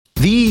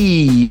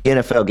The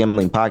NFL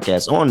Gambling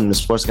Podcast on the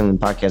Sports Gambling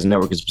Podcast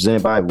Network is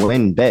presented by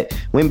WynnBET.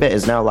 WynnBET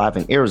is now live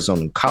in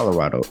Arizona,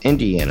 Colorado,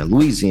 Indiana,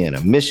 Louisiana,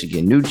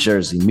 Michigan, New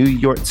Jersey, New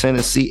York,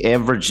 Tennessee,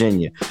 and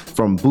Virginia.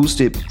 From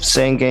boosted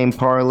same-game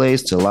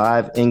parlays to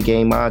live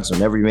in-game odds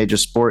on every major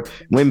sport,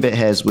 WynnBET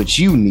has what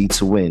you need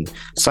to win.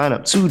 Sign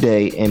up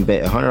today and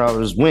bet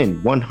 $100, win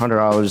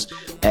 $100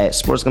 at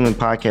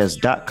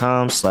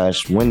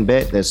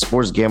sportsgamblingpodcast.com/WynnBET. That's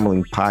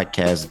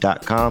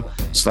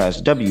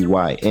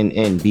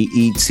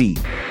sportsgamblingpodcast.com/WYNNBET.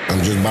 I'm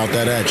just about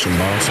that action,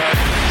 boss.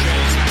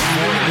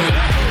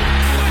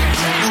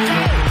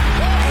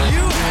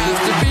 You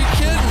have to be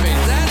kidding me.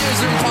 That is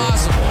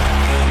impossible.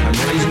 I'm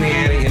raising the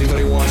ante.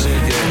 Anybody wants it,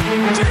 get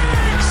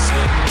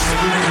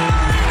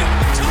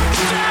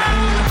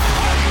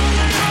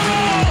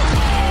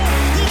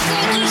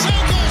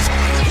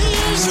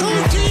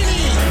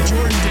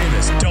Jordan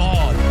Davis,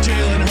 dog.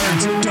 Jalen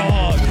Hurts,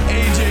 dog.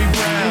 A.J.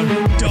 Brown,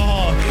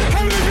 dog.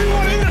 How many of you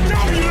want to eat a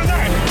W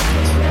tonight?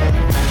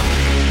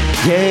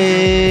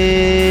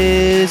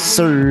 Yes,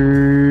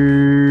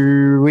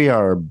 sir. We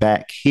are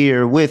back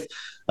here with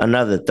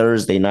another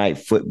Thursday night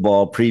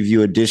football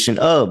preview edition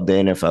of the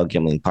NFL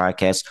Gambling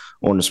Podcast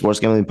on the Sports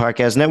Gambling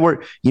Podcast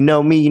Network. You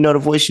know me, you know the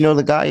voice, you know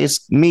the guy.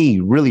 It's me,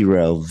 Really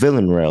Rel,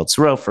 Villain Rel,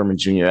 Terrell Furman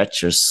Jr. at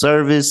your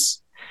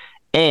service.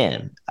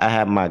 And I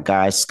have my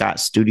guy, Scott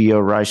Studio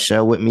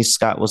Reichel with me.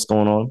 Scott, what's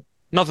going on?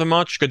 Nothing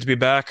much. Good to be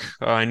back.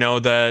 I know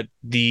that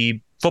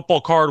the football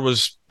card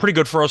was pretty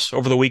good for us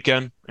over the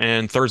weekend,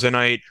 and Thursday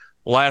night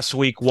last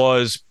week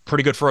was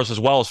pretty good for us as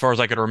well, as far as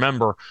I could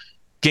remember.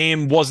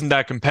 Game wasn't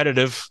that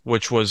competitive,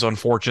 which was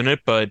unfortunate,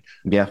 but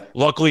Yeah.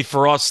 luckily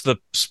for us, the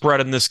spread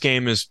in this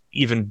game is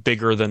even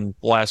bigger than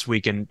last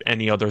week and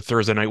any other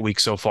Thursday night week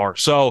so far.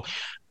 So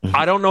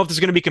I don't know if this is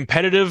going to be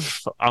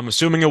competitive. I'm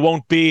assuming it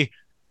won't be,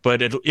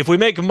 but if we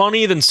make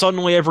money, then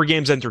suddenly every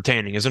game's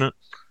entertaining, isn't it?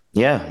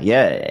 Yeah.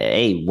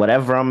 Hey,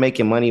 whatever I'm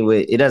making money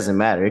with, it doesn't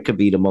matter. It could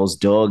be the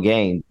most dull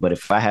game, but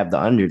if I have the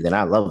under, then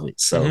I love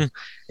it. So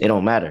it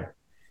don't matter.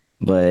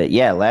 But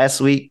yeah, last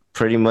week,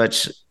 pretty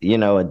much,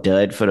 a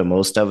dud for the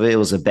most of it. It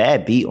was a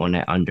bad beat on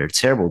that under,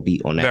 terrible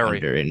beat on that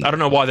under. And I don't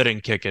know why they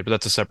didn't kick it, but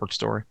that's a separate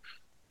story.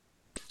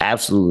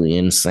 absolutely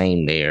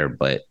insane there.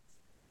 But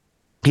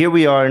here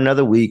we are,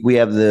 another week. We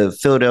have the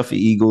Philadelphia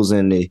Eagles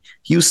and the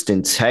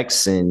Houston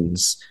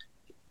Texans.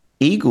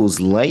 Eagles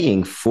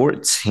laying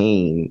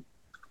 14.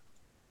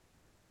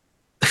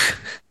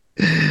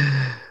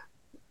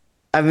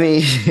 I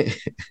mean, Do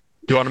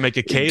you want to make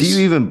a case? do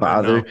you even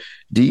bother? No?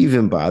 Do you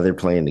even bother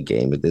playing the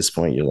game at this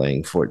point? You're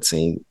laying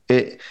 14.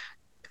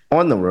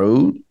 On the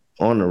road,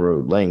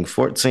 laying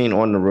 14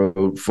 on the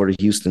road for the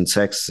Houston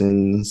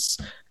Texans.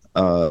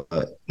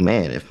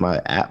 Man, if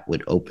my app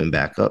would open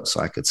back up so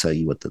I could tell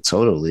you what the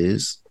total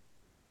is.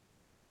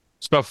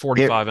 It's about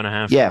 45 and a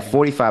half. Yeah,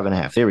 45 and a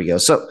half. There we go.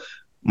 So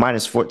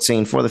minus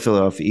 14 for the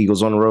Philadelphia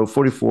Eagles on the road.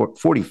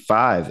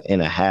 45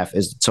 and a half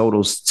is the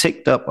totals.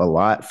 Ticked up a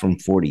lot from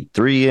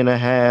 43 and a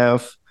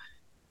half.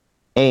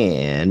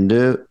 And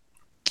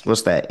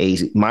what's that?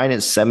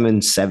 Minus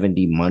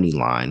 770 money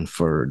line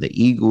for the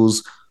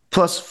Eagles,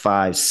 plus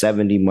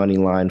 570 money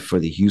line for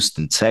the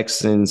Houston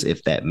Texans,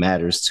 if that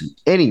matters to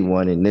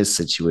anyone in this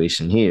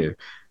situation here.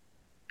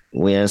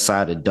 We're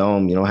inside the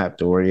dome. You don't have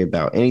to worry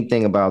about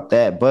anything about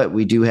that. But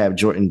we do have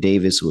Jordan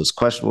Davis, who is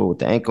questionable with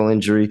the ankle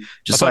injury.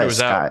 Just I thought like he was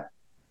Scott. out.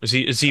 Is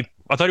he?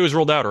 I thought he was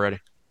ruled out already.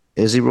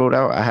 Is he ruled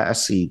out? I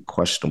see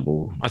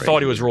questionable. I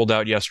thought he was ruled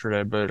out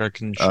yesterday, but I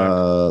can check.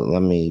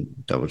 Let me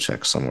double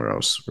check somewhere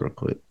else real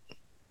quick,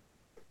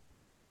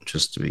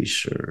 just to be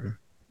sure.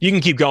 You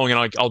can keep going,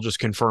 and I'll just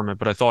confirm it.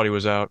 But I thought he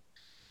was out.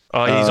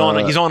 He's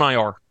on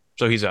IR,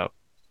 so he's out.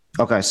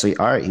 Okay, so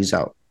all right, he's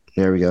out.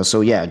 There we go. So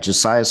yeah,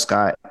 Josiah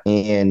Scott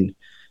and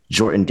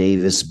Jordan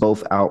Davis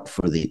both out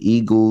for the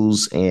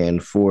Eagles,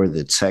 and for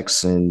the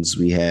Texans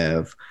we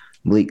have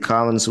Malik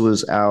Collins, who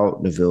is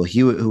out, Neville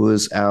Hewitt, who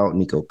is out,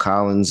 Nico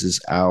Collins is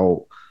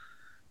out,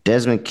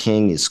 Desmond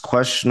King is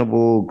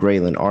questionable,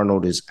 Graylin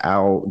Arnold is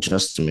out,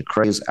 Justin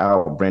McCray is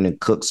out, Brandon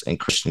Cooks and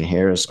Christian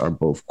Harris are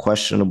both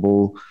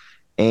questionable,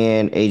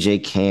 and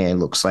AJ Cann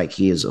looks like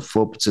he is a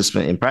full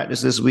participant in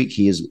practice this week.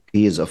 He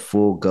is a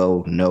full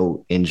go,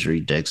 no injury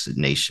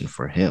designation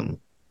for him.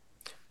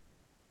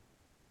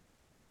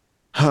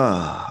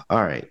 All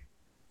right.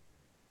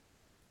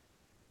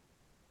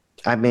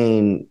 I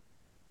mean,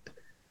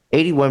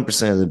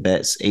 81% of the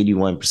bets,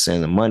 81%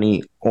 of the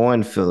money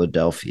on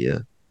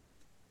Philadelphia.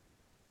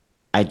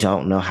 I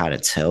don't know how to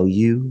tell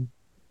you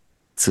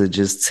to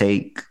just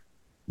take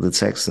the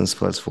Texans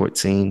plus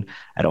 14.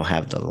 I don't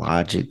have the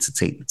logic to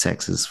take the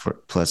Texans for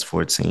plus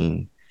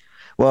 14.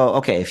 Well,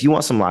 okay, if you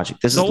want some logic,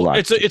 this is the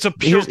logic. It's a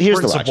pure Here's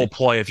the principle logic.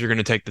 play if you're going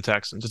to take the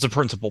Texans. It's a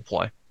principle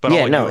play, but Yeah,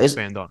 I'll let no, you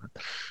expand on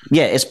it.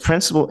 Yeah, it's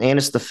principle, and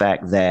it's the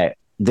fact that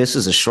this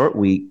is a short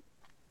week.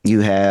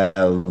 You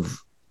have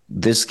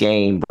this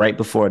game right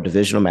before a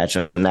divisional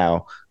matchup.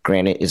 Now,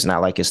 granted, it's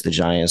not like it's the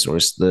Giants or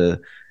it's the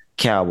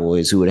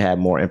Cowboys who would have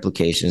more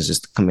implications.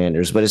 It's the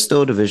Commanders, but it's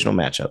still a divisional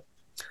matchup.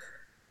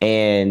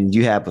 And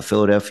you have a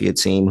Philadelphia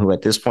team who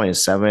at this point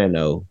is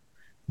 7-0,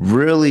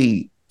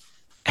 really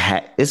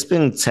it's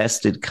been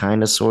tested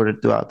kind of sort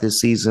of throughout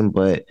this season,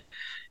 but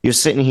you're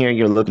sitting here,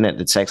 you're looking at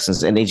the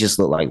Texans, and they just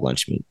look like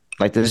lunch meat.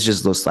 Like this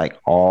just looks like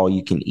all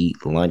you can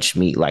eat lunch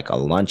meat, like a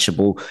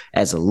Lunchable.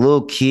 As a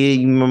little kid,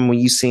 you remember when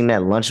you seen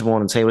that Lunchable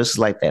on the table? This is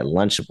like that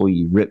Lunchable.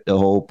 You rip the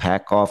whole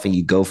pack off and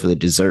you go for the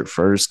dessert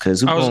first.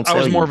 Because I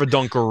was more of a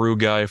Dunkaroo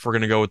guy. If we're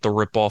gonna go with the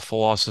rip-off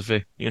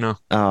philosophy,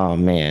 Oh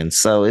man,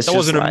 so it's that just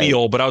wasn't a like,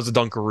 meal, but I was a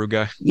Dunkaroo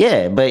guy.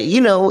 yeah, but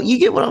you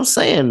get what I'm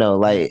saying though.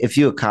 Like if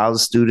you're a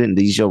college student,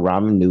 these your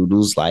ramen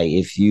noodles. Like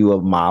if you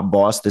a mob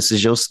boss, this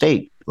is your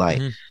steak.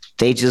 Like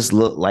they just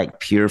look like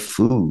pure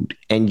food,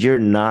 and you're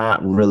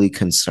not really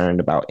concerned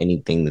about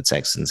anything the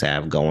Texans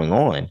have going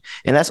on,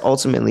 and that's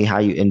ultimately how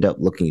you end up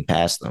looking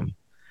past them.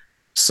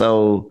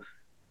 So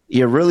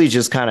you're really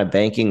just kind of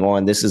banking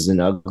on this is an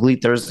ugly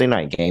Thursday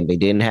night game. They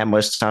didn't have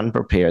much time to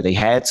prepare. They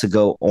had to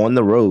go on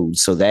the road,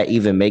 so that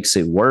even makes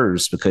it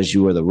worse because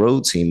you were the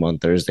road team on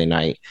Thursday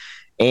night.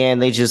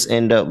 And they just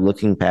end up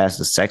looking past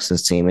the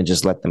Texans team and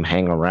just let them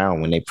hang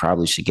around when they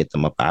probably should get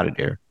them up out of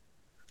there.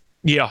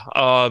 Yeah,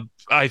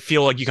 I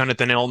feel like you kind of hit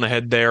the nail on the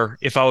head there.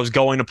 If I was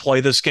going to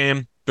play this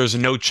game, there's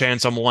no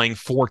chance I'm laying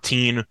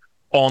 14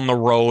 on the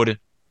road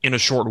in a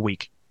short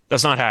week.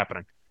 That's not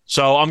happening.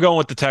 So I'm going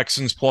with the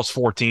Texans plus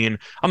 14.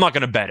 I'm not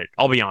going to bet it.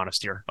 I'll be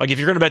honest here. Like if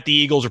you're going to bet the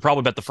Eagles, you'll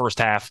probably bet the first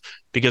half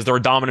because they're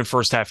a dominant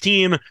first half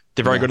team.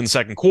 They're very good in the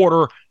second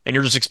quarter, and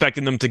you're just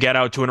expecting them to get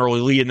out to an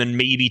early lead and then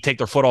maybe take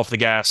their foot off the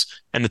gas,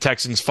 and the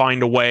Texans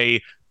find a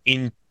way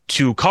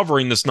into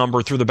covering this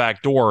number through the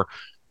back door.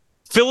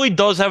 Philly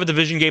does have a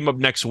division game up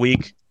next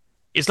week.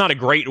 It's not a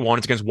great one.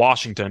 It's against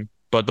Washington.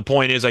 But the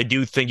point is, I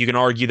do think you can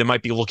argue they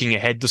might be looking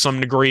ahead to some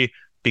degree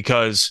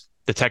because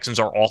the Texans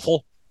are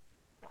awful.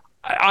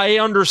 I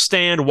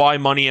understand why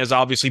money has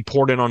obviously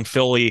poured in on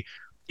Philly.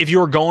 If you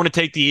were going to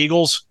take the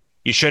Eagles,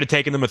 you should have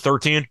taken them at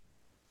 13.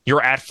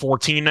 You're at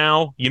 14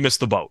 now. You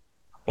missed the boat.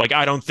 Like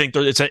I don't think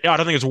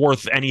it's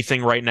worth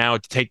anything right now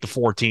to take the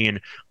 14.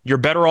 You're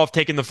better off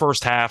taking the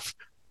first half,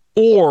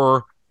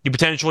 or you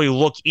potentially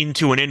look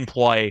into an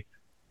in-play.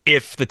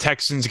 If the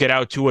Texans get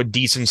out to a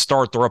decent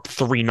start, they're up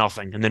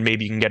 3-0, and then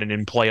maybe you can get an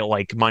in-play at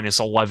like minus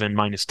 11,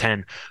 minus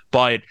 10.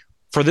 But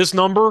for this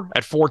number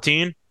at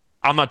 14,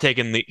 I'm not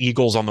taking the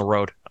Eagles on the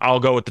road. I'll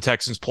go with the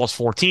Texans plus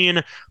 14.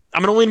 I'm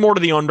going to lean more to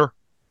the under.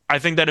 I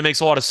think that it makes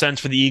a lot of sense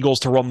for the Eagles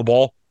to run the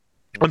ball.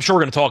 I'm sure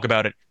we're going to talk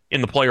about it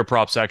in the player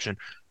prop section,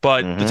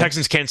 but the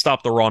Texans can't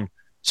stop the run.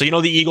 So,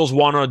 the Eagles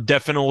want to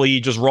definitely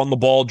just run the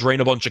ball,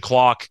 drain a bunch of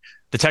clock.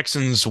 The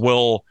Texans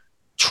will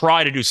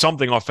try to do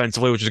something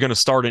offensively, which is going to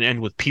start and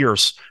end with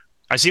Pierce.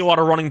 I see a lot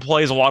of running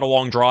plays, a lot of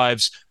long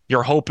drives.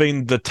 You're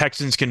hoping the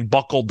Texans can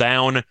buckle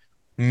down,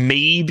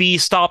 maybe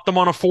stop them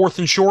on a 4th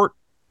and short,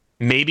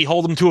 maybe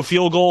hold them to a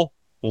field goal.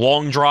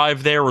 Long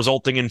drive there,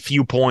 resulting in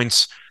few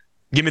points.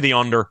 Give me the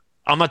under.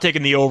 I'm not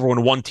taking the over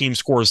when one team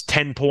scores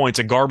 10 points,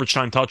 a garbage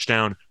time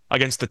touchdown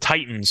against the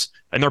Titans,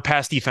 and their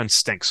pass defense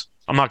stinks.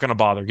 I'm not going to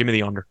bother. Give me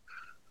the under.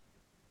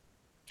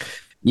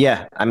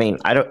 Yeah, I mean,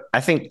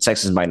 I think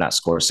Texans might not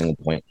score a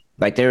single point.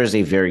 Like there is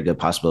a very good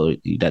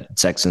possibility that the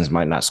Texans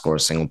might not score a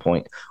single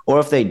point, or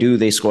if they do,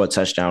 they score a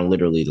touchdown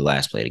literally the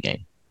last play of the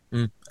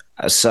game.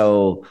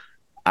 So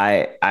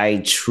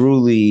I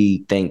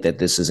truly think that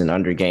this is an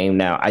under game.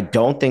 Now, I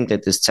don't think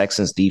that this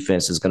Texans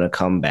defense is going to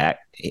come back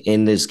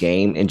in this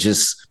game and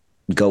just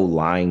go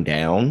lying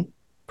down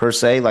per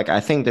se. Like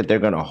I think that they're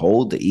going to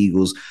hold the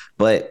Eagles,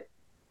 but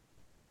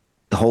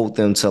hold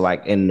them to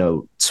like in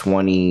the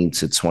 20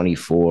 to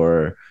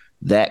 24,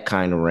 that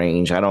kind of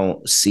range. I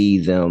don't see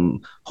them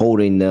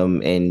holding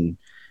them in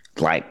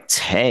like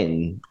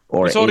 10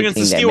 or we saw it against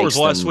the Steelers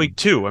last them... week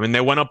too. I mean,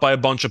 they went up by a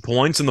bunch of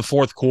points in the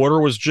fourth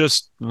quarter, was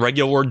just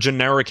regular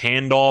generic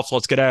handoffs.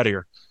 Let's get out of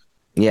here.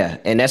 Yeah,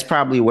 and that's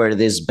probably where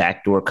this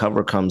backdoor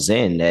cover comes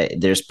in. That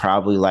there's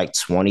probably like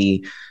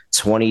 20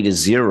 to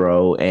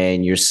 0,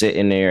 and you're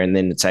sitting there, and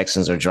then the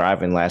Texans are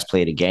driving last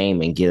play of the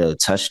game and get a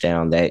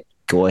touchdown that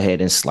go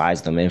ahead and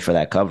slides them in for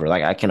that cover.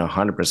 Like I can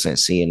 100%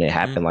 see it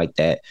happen like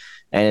that.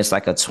 And it's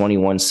like a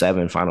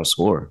 21-7 final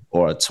score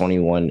or a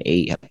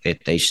 21-8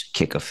 if they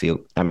kick a field.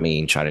 I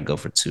mean, try to go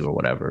for 2 or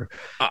whatever.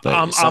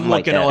 I'm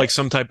looking at like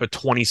some type of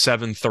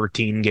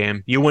 27-13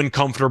 game. You win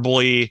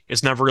comfortably.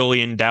 It's never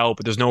really in doubt,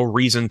 but there's no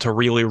reason to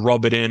really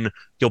rub it in.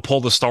 You'll pull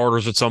the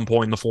starters at some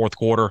point in the fourth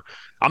quarter.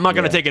 I'm not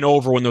going to take an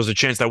over when there's a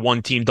chance that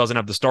one team doesn't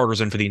have the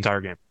starters in for the entire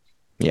game.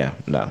 Yeah,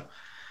 no.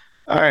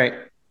 All right.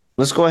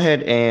 Let's go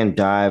ahead and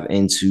dive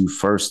into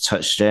first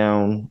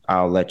touchdown.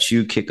 I'll let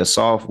you kick us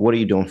off. What are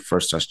you doing for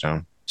first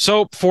touchdown?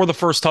 So for the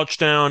first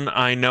touchdown,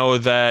 I know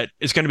that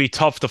it's going to be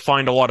tough to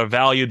find a lot of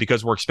value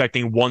because we're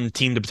expecting one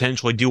team to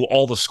potentially do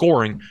all the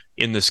scoring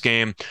in this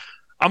game.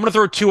 I'm going to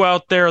throw 2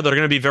 out there that are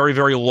going to be very,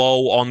 very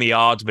low on the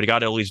odds, but you got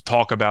to at least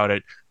talk about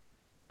it.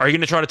 Are you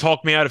going to try to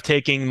talk me out of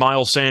taking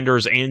Miles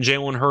Sanders and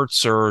Jalen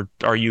Hurts, or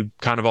are you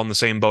kind of on the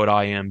same boat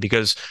I am?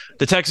 Because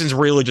the Texans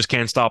really just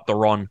can't stop the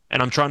run, and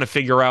I'm trying to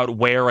figure out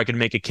where I can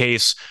make a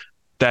case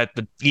that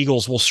the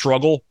Eagles will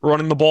struggle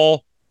running the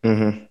ball.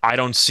 I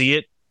don't see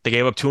it. They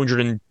gave up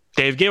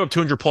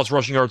 200 plus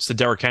rushing yards to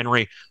Derrick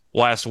Henry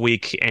last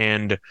week,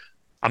 and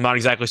I'm not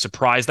exactly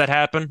surprised that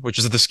happened, which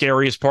is the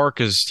scariest part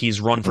because he's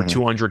run for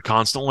 200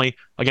 constantly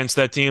against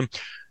that team.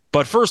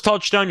 But first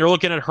touchdown, you're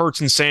looking at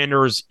Hurts and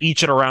Sanders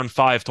each at around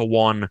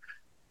 5-1.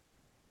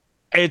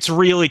 It's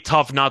really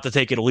tough not to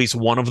take at least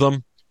one of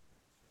them.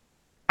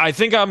 I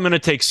think I'm going to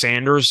take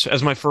Sanders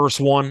as my first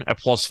one at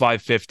plus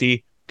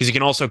 550 because he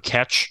can also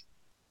catch.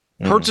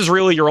 Hurts is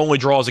really your only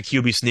draw as a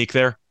QB sneak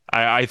there.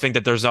 I think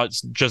that there's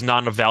just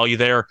not enough value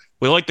there.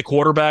 We like the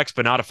quarterbacks,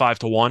 but not at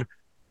 5-1.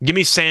 Give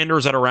me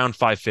Sanders at around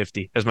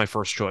 550 as my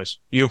first choice.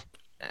 You?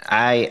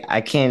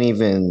 I can't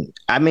even.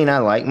 I mean, I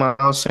like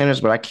Miles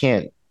Sanders, but I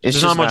can't.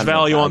 There's not much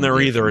value on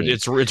there either.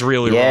 It's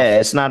really rough.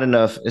 It's not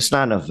enough. It's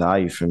not enough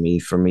value for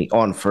me.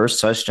 On first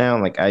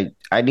touchdown, like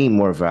I need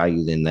more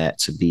value than that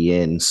to be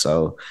in.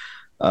 So,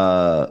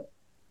 I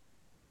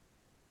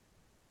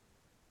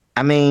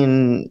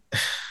mean.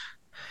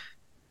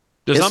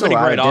 There's not many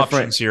great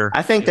options here.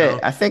 I think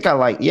I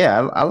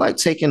like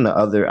taking the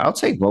other. I'll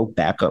take both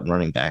backup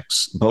running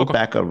backs.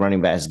 Backup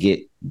running backs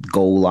get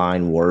goal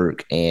line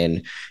work,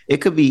 and it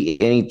could be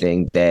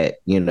anything that,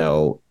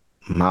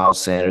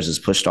 Miles Sanders is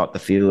pushed off the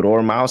field,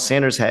 or Miles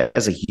Sanders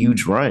has a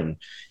huge run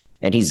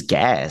and he's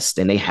gassed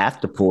and they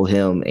have to pull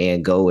him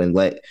and go and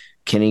let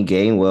Kenny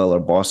Gainwell or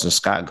Boston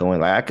Scott go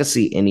in. Like, I could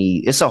see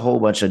it's a whole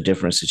bunch of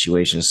different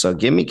situations. So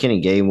give me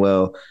Kenny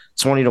Gainwell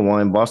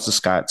 20-1, Boston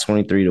Scott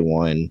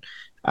 23-1.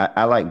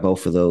 I like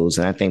both of those,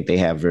 and I think they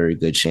have very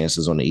good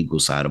chances on the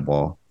Eagles side of the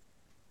ball.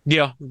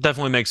 Yeah,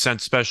 definitely makes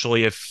sense,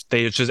 especially if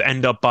they just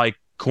end up by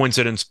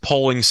coincidence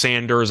pulling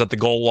Sanders at the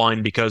goal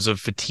line because of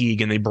fatigue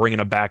and they bring in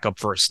a backup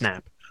for a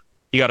snap.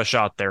 You got a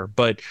shot there.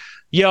 But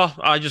yeah,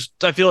 I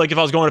feel like if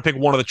I was going to pick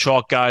one of the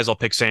chalk guys, I'll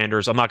pick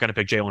Sanders. I'm not going to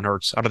pick Jalen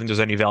Hurts. I don't think there's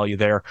any value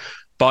there.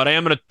 But I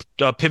am going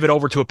to pivot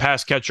over to a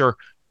pass catcher,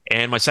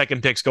 and my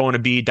second pick's going to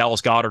be Dallas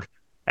Goedert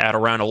at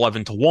around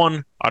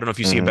 11-1. I don't know if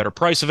you see a better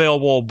price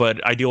available, but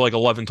I do like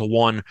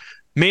 11-1,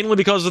 mainly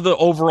because of the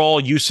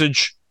overall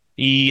usage.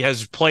 He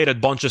has played a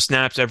bunch of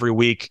snaps every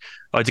week.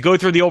 To go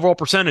through the overall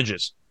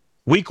percentages,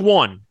 week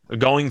 1,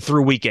 going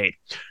through week 8,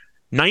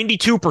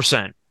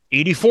 92%,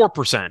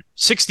 84%,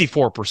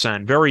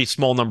 64%, very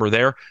small number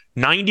there,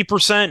 90%,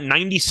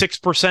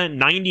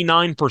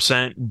 96%,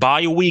 99%,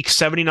 bye week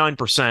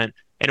 79%,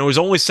 and it was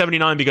only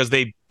 79 because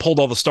they pulled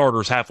all the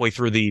starters halfway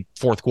through the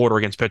fourth quarter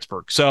against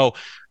Pittsburgh. So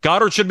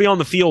Goddard should be on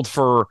the field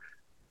for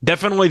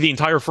definitely the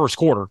entire first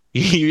quarter.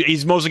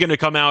 He's mostly going to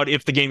come out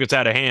if the game gets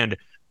out of hand.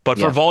 But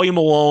for volume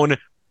alone,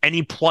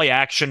 any play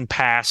action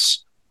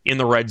pass in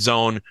the red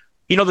zone,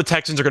 the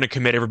Texans are going to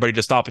commit everybody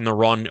to stopping the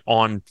run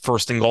on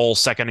first and goal,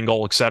 second and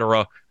goal,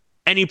 etc.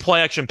 Any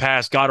play action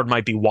pass, Goddard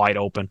might be wide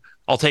open.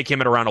 I'll take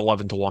him at around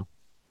 11-1. All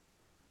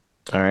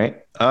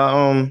right.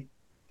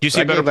 Do you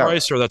see a better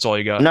price, or that's all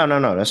you got?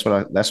 No. That's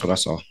what I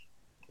saw.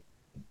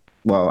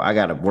 Well, I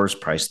got a worse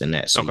price than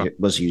that, so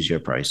let's use your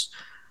price.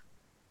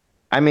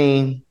 I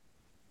mean,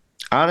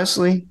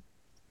 honestly,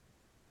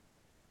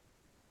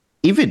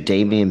 even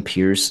Dameon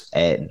Pierce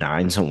at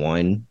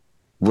 9-1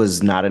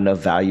 was not enough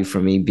value for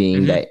me,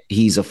 being that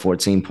he's a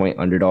 14-point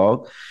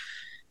underdog.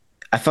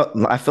 I feel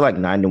like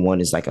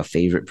 9-1 is like a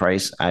favorite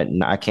price.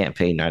 I can't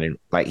pay 9.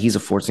 Like, he's a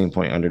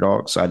 14-point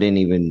underdog, so I didn't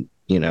even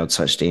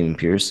touch Dameon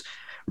Pierce.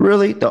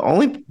 Really, the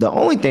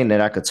only thing that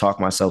I could talk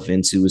myself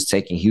into was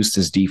taking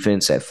Houston's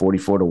defense at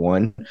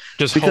 44-1,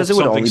 just because it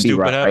would only be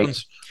right.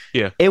 Happens.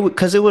 Yeah, it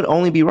would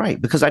only be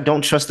right because I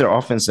don't trust their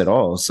offense at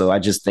all. So I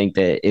just think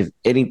that if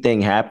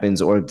anything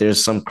happens, or if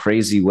there's some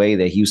crazy way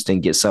that Houston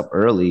gets up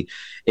early,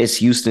 it's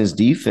Houston's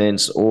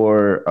defense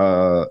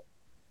or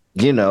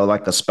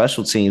like a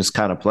special teams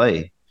kind of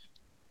play.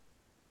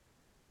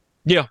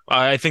 Yeah,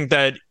 I think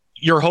that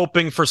you're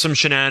hoping for some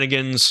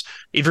shenanigans.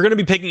 If you're going to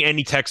be picking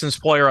any Texans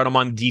player, I don't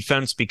mind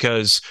defense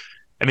because,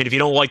 if you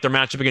don't like their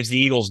matchup against the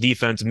Eagles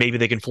defense, maybe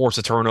they can force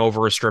a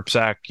turnover, a strip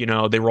sack. They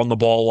run the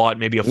ball a lot,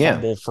 maybe a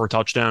fumble for a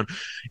touchdown.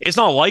 It's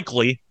not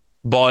likely,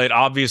 but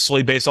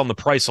obviously based on the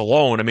price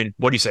alone,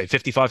 what do you say,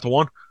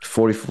 55-1?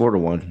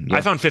 44-1. Yeah.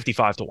 I found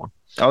 55-1.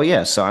 Oh,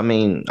 yeah. So, I'm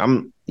in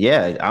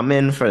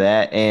for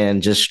that,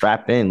 and just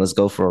strap in. Let's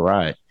go for a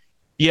ride.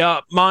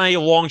 Yeah, my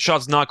long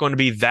shot's not going to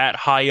be that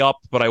high up,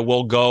 but I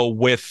will go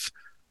with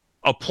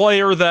a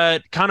player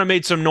that kind of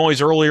made some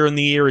noise earlier in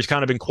the year. He's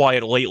kind of been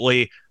quiet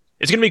lately.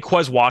 It's going to be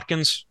Quez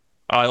Watkins.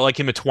 I like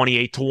him at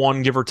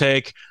 28-1, give or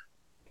take.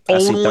 I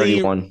see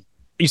 31.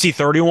 You see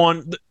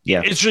 31?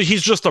 Yeah.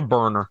 He's just a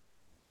burner.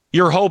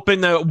 You're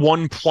hoping that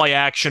one play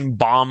action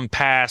bomb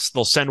pass,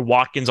 they'll send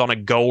Watkins on a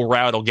go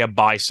route, they'll get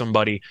by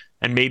somebody,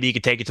 and maybe he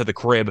could take it to the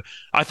crib.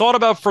 I thought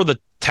about for the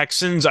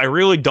Texans, I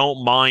really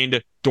don't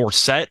mind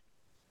Dorsett,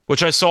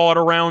 which I saw at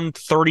around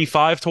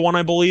 35-1,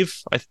 I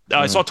believe.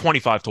 I saw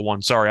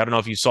 25-1. Sorry, I don't know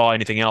if you saw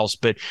anything else,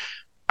 but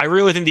I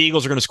really think the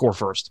Eagles are going to score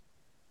first.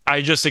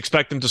 I just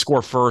expect them to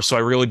score first, so I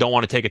really don't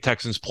want to take a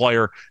Texans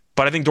player.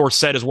 But I think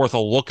Dorsett is worth a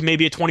look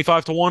maybe at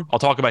 25-1. I'll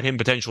talk about him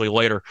potentially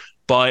later.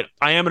 But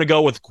I am going to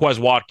go with Quez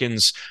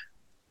Watkins.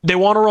 They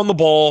want to run the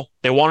ball.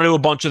 They want to do a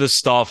bunch of this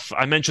stuff.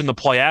 I mentioned the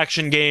play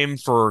action game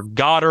for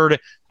Goddard.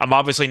 I'm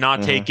obviously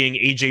not taking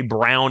A.J.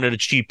 Brown at a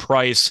cheap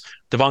price.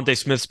 Devontae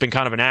Smith's been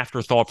kind of an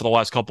afterthought for the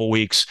last couple of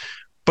weeks.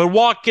 But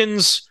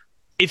Watkins,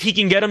 if he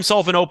can get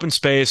himself in open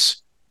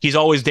space, he's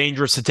always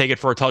dangerous to take it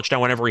for a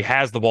touchdown whenever he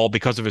has the ball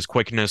because of his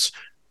quickness.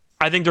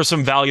 I think there's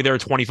some value there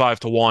at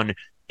 25-1.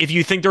 If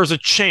you think there's a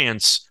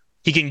chance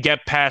he can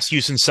get past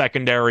Houston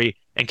secondary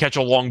and catch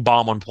a long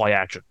bomb on play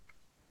action.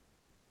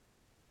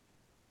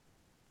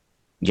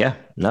 Yeah,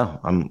 no,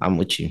 I'm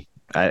with you.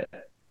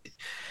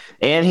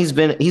 And he's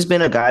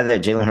been a guy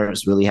that Jalen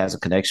Hurts really has a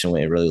connection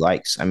with and really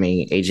likes. I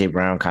mean, AJ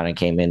Brown kind of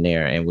came in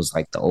there and was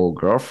like the old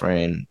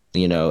girlfriend,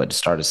 at the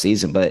start of the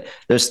season. But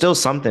there's still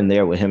something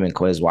there with him and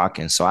Quez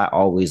Watkins. So I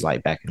always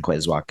like backing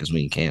Quez Watkins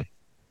when you can.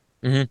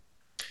 Mm-hmm.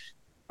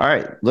 All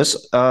right,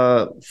 let's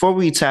before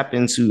we tap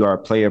into our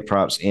player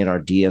props and our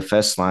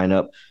DFS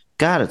lineup,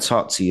 gotta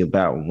talk to you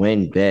about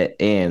WynnBET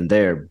and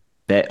their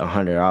bet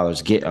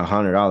 $100, get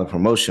 $100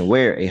 promotion,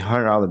 where a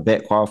 $100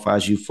 bet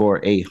qualifies you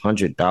for a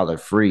 $100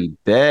 free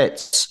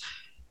bet.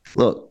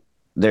 Look,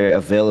 they're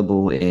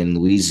available in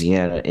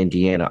Louisiana,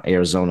 Indiana,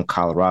 Arizona,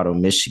 Colorado,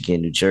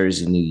 Michigan, New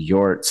Jersey, New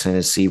York,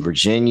 Tennessee,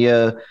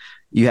 Virginia.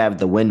 You have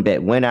the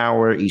WynnBET Win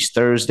Hour each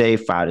Thursday,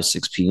 5 to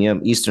 6 p.m.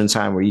 Eastern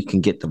time, where you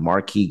can get the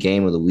marquee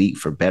game of the week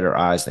for better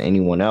odds than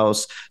anyone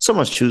else. So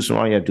much to choose from.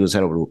 All you have to do is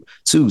head over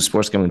to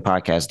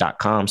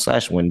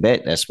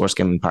sportsgamblingpodcast.com/WynnBET. That's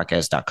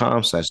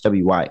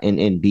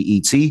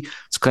sportsgamblingpodcast.com/WYNNBET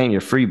to claim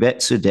your free bet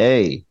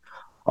today.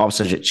 All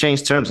subject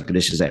change, terms and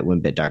conditions at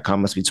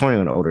WynnBET.com. Must be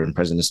 21 or older and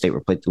present in the state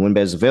where play through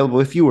WynnBET is available.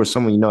 If you or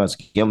someone you know has a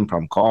gambling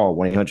problem, call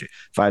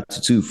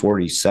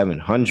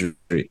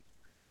 1-800-522-4700.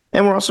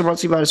 And we're also brought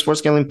to you by the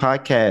Sports Gambling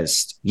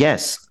Podcast.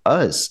 Yes,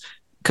 us,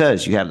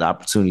 because you have the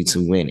opportunity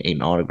to win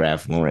an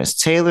autographed Lawrence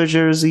Taylor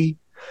jersey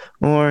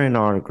or an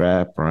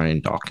autographed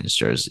Brian Dawkins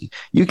jersey.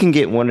 You can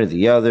get one or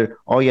the other.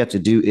 All you have to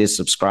do is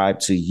subscribe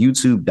to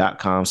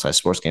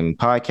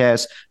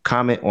youtube.com/sportsgamingpodcast,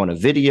 comment on a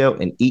video,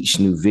 and each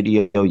new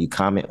video you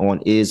comment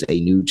on is a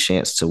new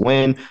chance to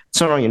win.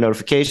 Turn on your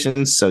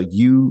notifications so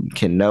you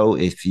can know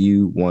if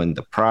you won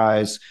the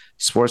prize.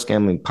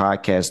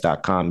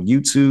 sportsgamblingpodcast.com,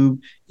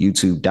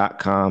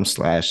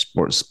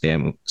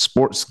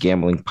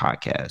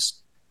 youtube.com/sportsgamblingpodcast.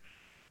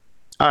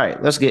 All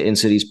right, let's get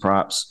into these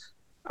props.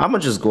 I'm going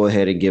to just go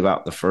ahead and give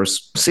out the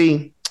first.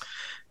 See,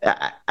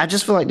 I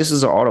just feel like this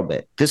is an auto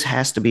bet. This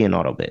has to be an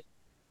auto bet.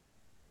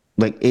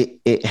 Like,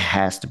 it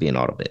has to be an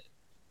auto bet.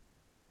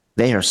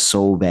 They are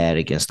so bad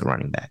against the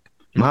running back.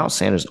 Miles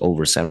Sanders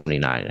over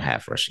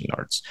 79.5 rushing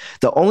yards.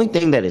 The only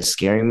thing that is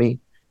scaring me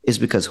is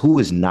because who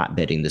is not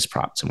betting this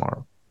prop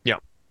tomorrow? Yeah.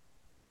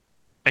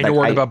 And you're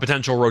worried about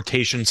potential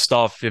rotation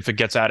stuff. If it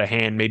gets out of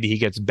hand, maybe he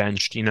gets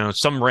benched,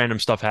 some random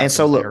stuff happens. And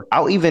so look, there.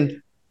 I'll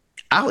even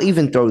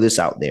throw this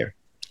out there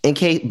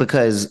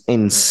because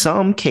in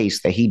some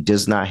case that he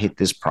does not hit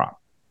this prop,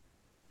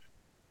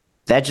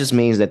 that just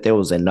means that there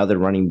was another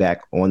running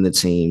back on the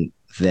team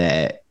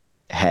that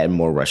had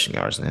more rushing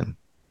yards than him.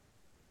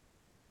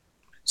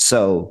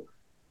 So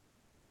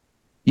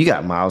you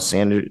got Miles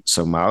Sanders.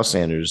 So Miles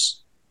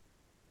Sanders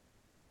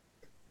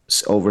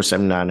over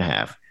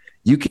 79.5.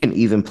 You can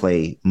even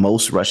play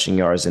most rushing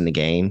yards in the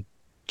game.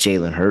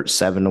 Jalen Hurts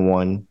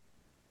 7-1.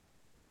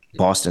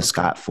 Boston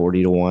Scott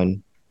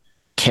 40-1.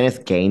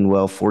 Kenneth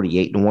Gainwell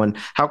 48-1.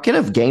 How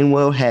Kenneth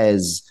Gainwell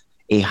has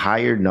a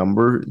higher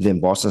number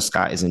than Boston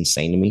Scott is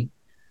insane to me.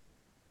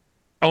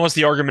 Unless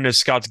the argument is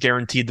Scott's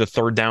guaranteed the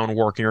third down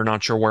work and you're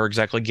not sure where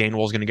exactly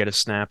Gainwell is going to get his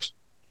snaps.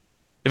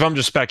 If I'm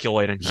just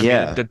speculating, I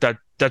mean,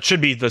 that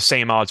should be the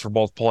same odds for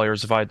both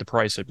players if I had to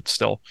price it, but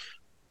still.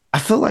 I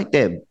feel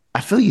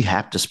you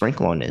have to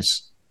sprinkle on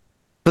this.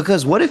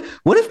 Because what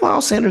if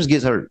Miles Sanders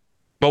gets hurt?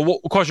 But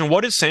question,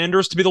 what is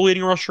Sanders to be the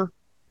leading rusher?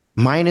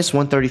 Minus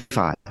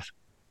 135.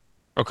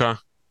 Okay.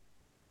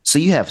 So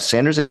you have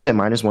Sanders at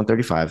minus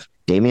 135,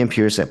 Dameon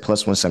Pierce at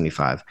plus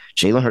 175,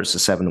 Jalen Hurts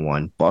at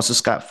 7-1, Boston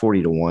Scott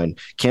 40-1,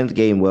 Kenneth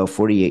Gainwell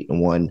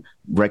 48-1,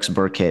 Rex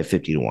Burkhead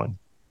 50-1.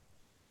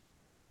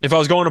 If I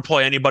was going to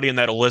play anybody in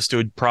that list, it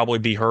would probably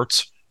be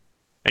Hurts.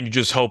 And you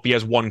just hope he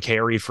has one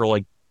carry for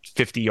like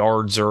 50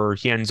 yards or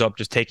he ends up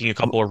just taking a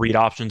couple of read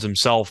options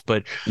himself.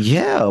 But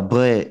yeah,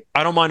 but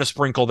I don't mind a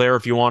sprinkle there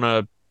if you want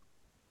to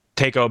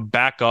take a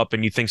backup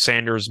and you think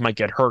Sanders might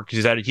get hurt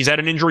because he's had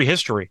an injury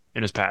history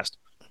in his past.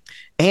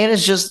 And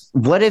it's just,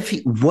 what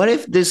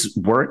if this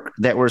work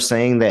that we're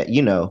saying that,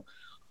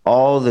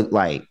 all the,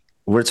 like,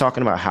 we're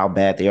talking about how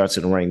bad they are to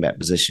the running back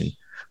position.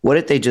 What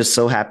if they just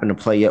so happen to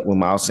play up when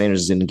Miles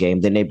Sanders is in the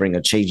game? Then they bring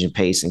a change in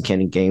pace and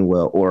Kenny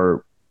Gainwell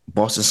or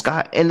Boston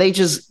Scott, and they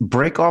just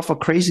break off a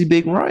crazy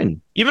big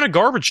run. Even a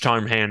garbage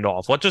time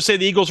handoff. Let's just say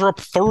the Eagles are up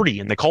 30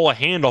 and they call a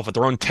handoff at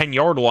their own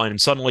 10-yard line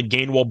and suddenly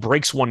Gainwell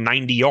breaks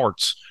 190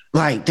 yards.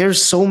 Like,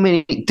 there's so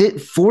many.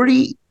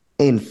 40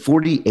 and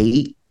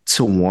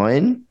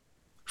 48-1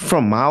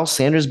 from Miles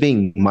Sanders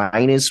being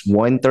minus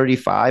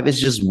 135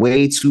 is just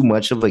way too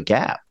much of a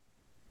gap.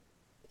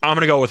 I'm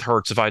going to go with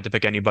Hurts if I had to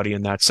pick anybody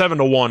in that.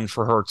 7-1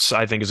 for Hurts,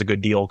 I think, is a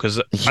good deal because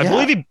I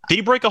believe did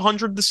he break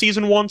 100 this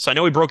season once? I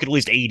know he broke at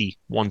least 80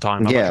 one time.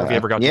 I'm not sure if he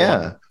ever got to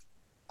 100.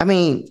 I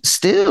mean,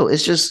 still,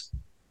 it's just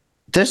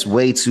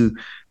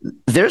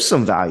there's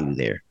some value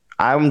there.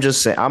 I'm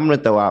just saying, I'm gonna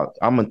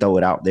throw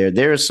it out there.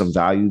 There is some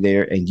value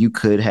there, and you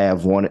could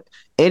have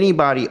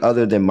anybody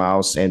other than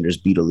Miles Sanders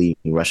be the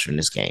leading rusher in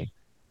this game.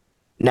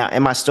 Now,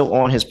 am I still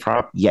on his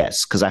prop?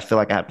 Yes, because I feel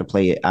like I have to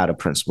play it out of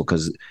principle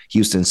because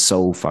Houston's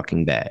so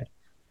fucking bad.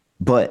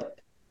 But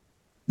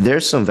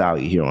there's some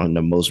value here on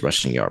the most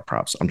rushing yard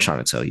props. I'm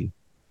trying to tell you.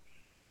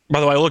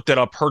 By the way, I looked it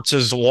up.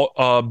 Hurts's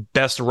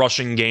best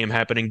rushing game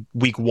happening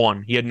week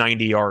 1. He had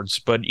 90 yards.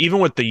 But even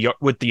with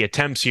the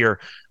attempts here,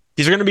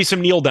 these are going to be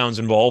some kneel downs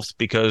involved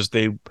because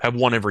they have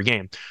won every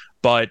game.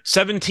 But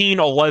 17,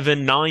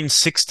 11, 9,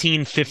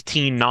 16,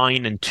 15,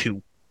 9, and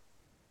 2.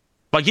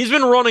 Like, he's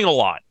been running a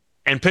lot.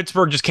 And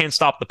Pittsburgh just can't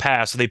stop the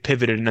pass, so they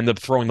pivoted and ended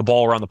up throwing the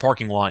ball around the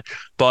parking lot.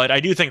 But I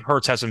do think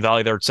Hurts has some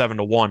value there at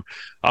 7-1.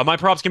 My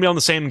prop's going to be on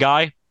the same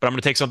guy, but I'm going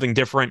to take something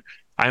different.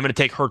 I'm going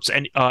to take Hurts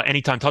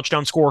anytime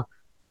touchdown score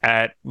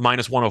at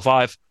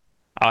 -105.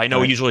 I know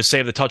we usually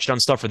save the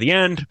touchdown stuff for the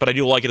end, but I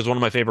do like it as one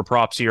of my favorite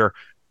props here.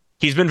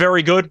 He's been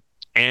very good.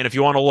 And if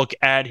you want to look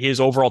at his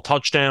overall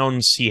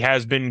touchdowns, he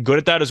has been good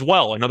at that as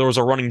well. I know there was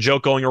a running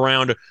joke going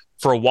around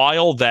for a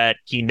while that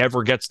he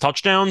never gets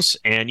touchdowns,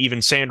 and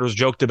even Sanders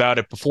joked about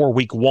it before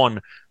week 1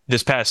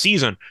 this past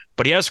season.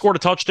 But he has scored a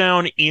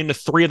touchdown in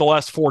 3 of the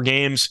last 4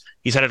 games.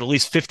 He's had at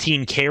least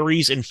 15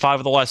 carries in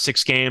 5 of the last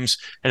 6 games,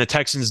 and the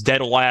Texans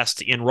dead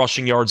last in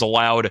rushing yards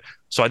allowed.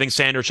 So I think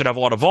Sanders should have a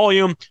lot of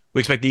volume.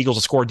 We expect the Eagles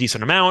to score a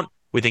decent amount.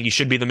 We think he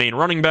should be the main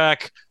running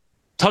back.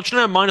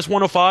 Touchdown at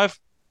 -105.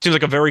 Seems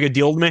like a very good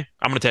deal to me.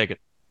 I'm going to take it.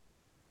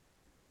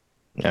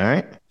 All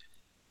right.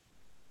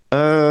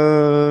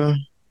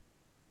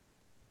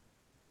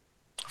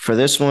 For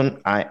this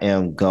one, I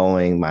am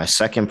going my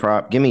second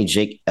prop. Give me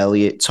Jake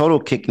Elliott. Total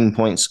kicking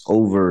points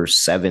over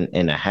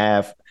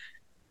 7.5.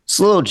 It's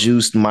a little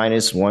juiced,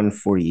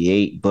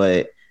 -148.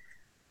 But,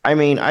 I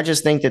mean, I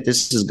just think that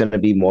this is going to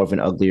be more of an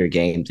uglier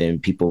game than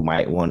people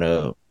might want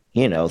to,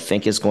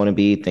 think it's going to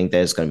be. Think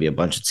that it's going to be a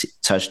bunch of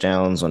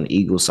touchdowns on the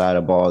Eagles side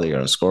of the ball. They're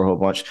going to score a whole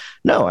bunch.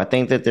 No, I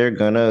think that they're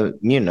going to,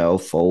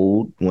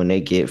 fold when they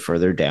get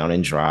further down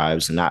in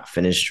drives, not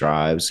finish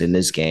drives in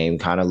this game,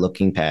 kind of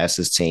looking past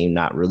this team,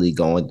 not really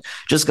going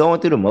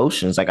through the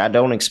motions. Like, I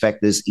don't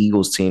expect this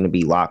Eagles team to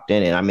be locked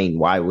in. And I mean,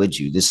 why would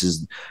you? This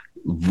is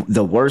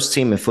the worst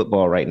team in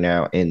football right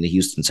now in the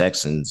Houston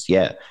Texans.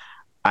 Yeah.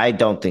 I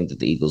don't think that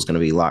the Eagles going to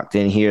be locked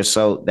in here.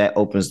 So that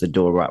opens the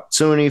door of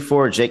opportunity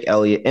for Jake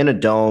Elliott in a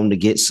dome to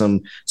get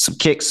some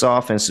kicks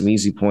off and some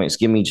easy points.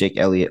 Give me Jake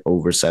Elliott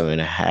over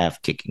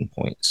 7.5 kicking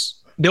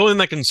points. The only thing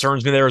that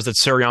concerns me there is that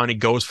Sirianni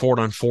goes for it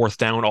on 4th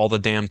down all the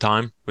damn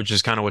time, which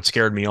is kind of what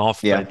scared me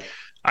off. Yeah. But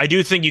I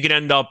do think you could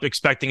end up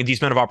expecting a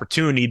decent amount of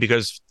opportunity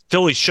because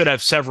Philly should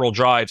have several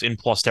drives in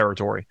plus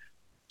territory.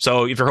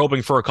 So if you're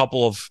hoping for a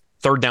couple of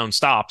 3rd down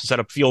stops to set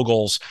up field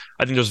goals,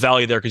 I think there's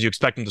value there because you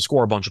expect them to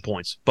score a bunch of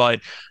points. But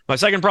my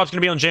second prop's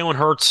going to be on Jalen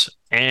Hurts,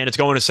 and it's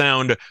going to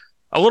sound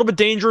a little bit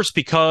dangerous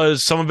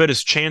because some of it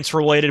is chance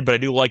related, but I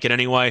do like it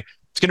anyway.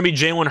 It's going to be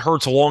Jalen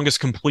Hurts'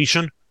 longest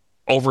completion,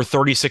 over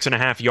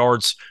 36.5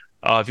 yards.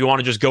 If you want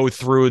to just go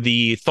through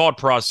the thought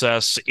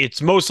process,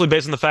 it's mostly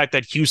based on the fact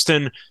that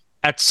Houston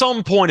at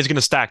some point is going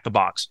to stack the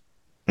box.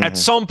 At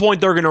some point,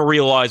 they're going to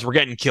realize we're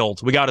getting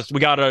killed. We got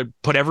to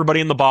put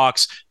everybody in the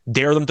box,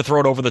 dare them to throw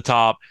it over the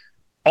top.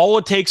 All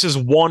it takes is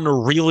one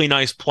really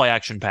nice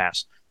play-action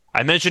pass.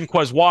 I mentioned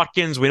Quez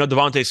Watkins. We know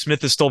Devontae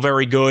Smith is still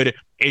very good.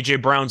 A.J.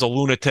 Brown's a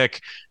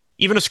lunatic.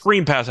 Even a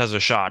screen pass has a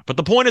shot. But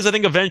the point is, I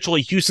think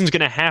eventually Houston's going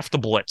to have to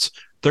blitz.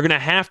 They're going to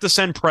have to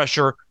send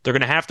pressure. They're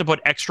going to have to put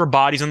extra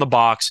bodies in the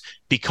box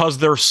because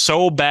they're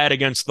so bad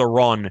against the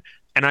run.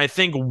 And I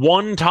think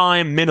one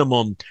time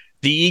minimum,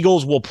 the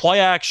Eagles will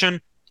play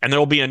action, and there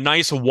will be a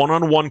nice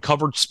one-on-one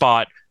coverage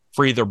spot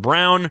for either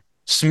Brown,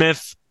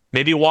 Smith,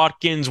 maybe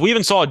Watkins. We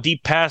even saw a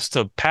deep pass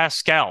to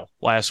Pascal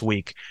last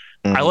week.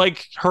 I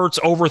like Hurts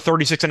over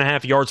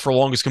 36.5 yards for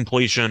longest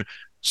completion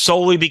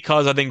solely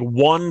because I think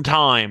one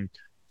time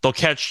they'll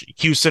catch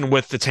Houston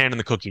with its hand in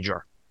the cookie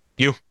jar.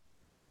 You have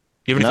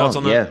any thoughts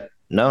on that? Yeah.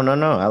 No.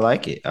 I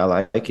like it.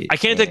 I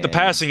can't take the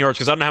passing yards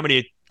because I don't know how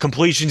many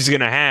completions he's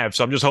going to have,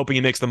 so I'm just hoping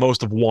he makes the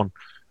most of one.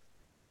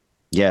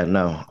 Yeah,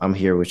 no, I'm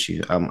here with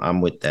you.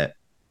 I'm with that.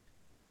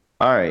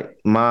 All right,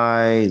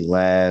 my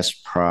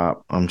last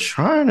prop.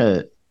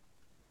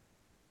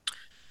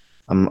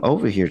 I'm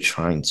over here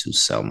trying to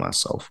sell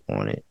myself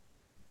on it.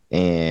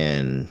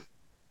 And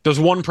there's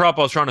one prop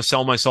I was trying to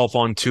sell myself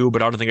on too,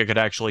 but I don't think I could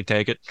actually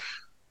take it.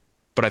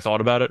 But I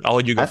thought about it. I'll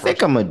let you go first. I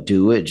think I'm going to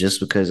do it just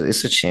because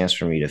it's a chance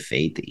for me to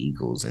fade the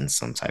Eagles in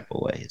some type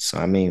of way. So,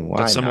 I mean,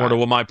 why That's similar to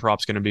what my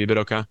prop's going to be, but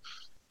okay.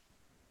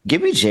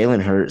 Give me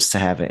Jalen Hurts to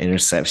have an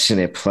interception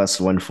at plus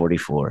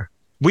 144.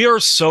 We are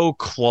so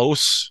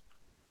close,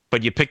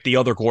 but you picked the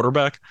other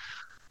quarterback.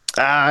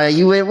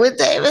 You went with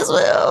Davis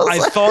Mills.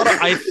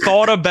 I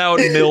thought about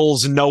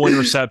Mills no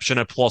interception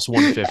at plus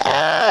 150.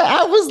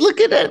 I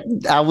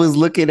was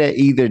looking at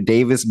either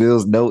Davis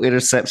Mills no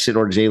interception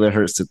or Jalen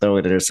Hurts to throw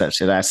an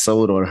interception. I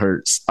sold on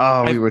Hurts.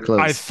 Oh, we were close.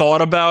 I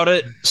thought about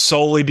it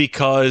solely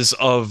because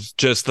of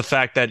just the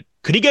fact that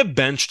could he get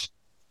benched?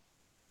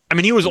 I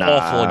mean, he was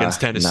awful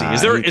against Tennessee.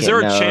 Is there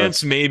a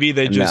chance maybe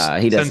they just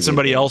send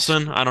somebody else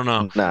in? I don't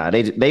know.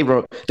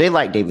 They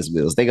like Davis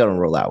Mills. They're gonna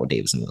roll out with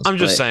Davis Mills. I'm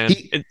just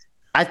saying.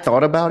 I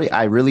thought about it.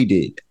 I really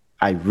did.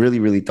 I really,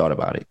 really thought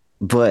about it.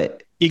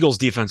 But Eagles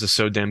defense is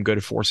so damn good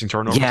at forcing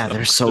turnovers. Yeah,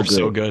 they're so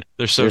good.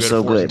 They're so good at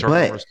forcing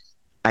turnovers.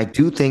 But I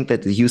do think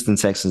that the Houston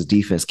Texans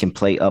defense can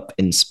play up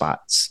in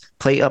spots.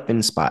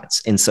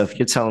 And so if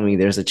you're telling me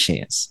there's a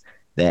chance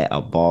that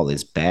a ball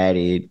is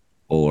batted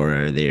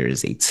or there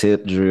is a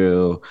tip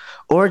drill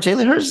or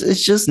Jalen Hurts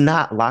is just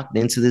not locked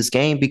into this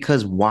game,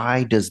 because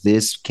why does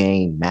this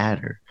game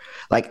matter?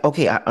 Like,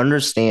 okay, I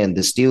understand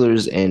the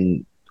Steelers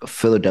and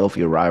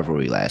Philadelphia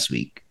rivalry last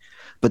week,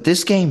 but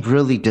this game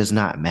really does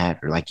not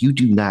matter. Like, you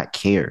do not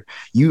care.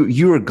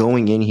 You are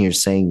going in here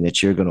saying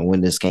that you're going to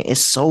win this game.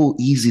 It's so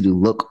easy to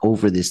look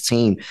over this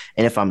team,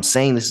 and if I'm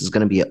saying this is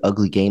going to be an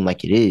ugly game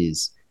like it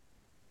is,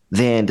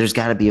 then there's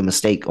got to be a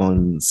mistake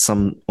on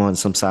some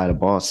side of the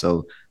ball.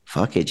 So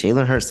fuck it,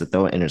 Jalen Hurts to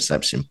throw an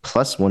interception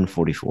plus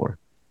 144.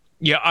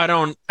 Yeah, I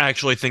don't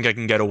actually think I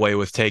can get away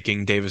with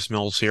taking Davis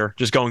Mills here.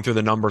 Just going through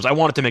the numbers, I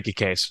wanted to make a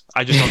case.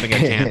 I just don't think I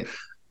can.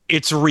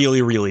 It's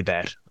really, really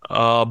bad.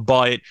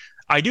 But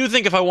I do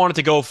think if I wanted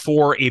to go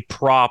for a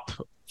prop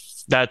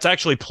that's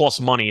actually plus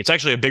money, it's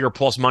actually a bigger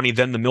plus money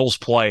than the Mills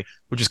play,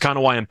 which is kind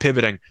of why I'm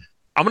pivoting.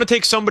 I'm going to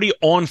take somebody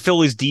on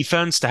Philly's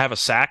defense to have a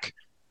sack,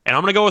 and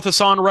I'm going to go with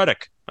Hassan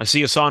Reddick. I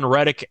see Hassan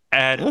Reddick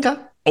at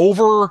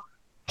over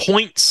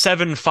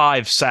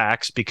 0.75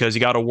 sacks, because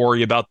you got to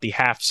worry about the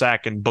half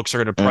sack, and books are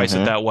going to price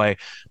it that way.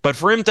 But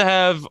for him to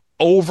have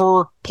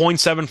over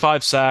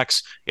 0.75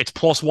 sacks, it's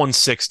plus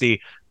 160.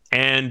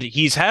 And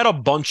he's had a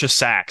bunch of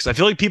sacks. I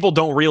feel like people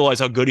don't realize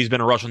how good he's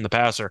been at rushing the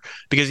passer,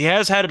 because he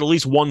has had at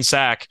least one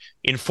sack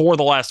in 4 of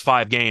the last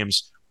 5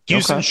 games.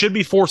 Houston should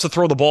be forced to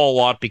throw the ball a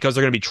lot because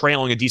they're going to be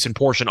trailing a decent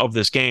portion of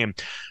this game.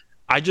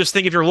 I just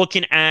think if you're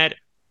looking at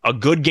a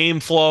good game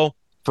flow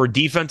for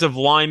defensive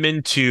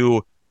linemen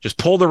to just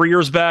pull their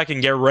ears back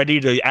and get ready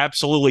to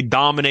absolutely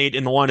dominate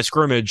in the line of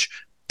scrimmage,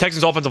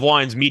 Texans offensive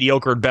line's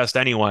mediocre at best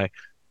anyway.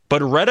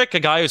 But Reddick, a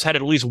guy who's had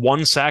at least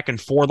one sack in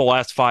 4 of the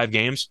last 5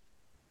 games,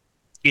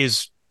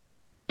 is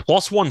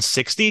plus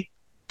 160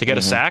 to get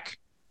a sack.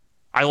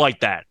 I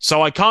like that.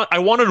 So I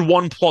wanted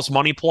one plus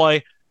money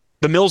play.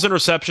 The Mills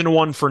interception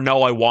one for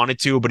no, I wanted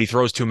to, but he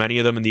throws too many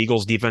of them, and the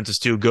Eagles defense is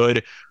too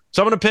good.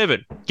 So I'm going to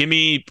pivot. Give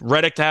me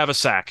Reddick to have a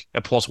sack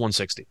at plus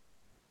 160.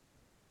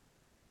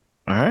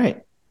 All right.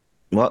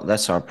 Well,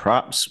 that's our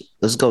props.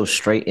 Let's go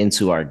straight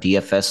into our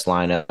DFS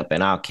lineup,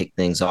 and I'll kick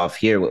things off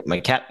here with my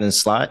captain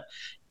slot.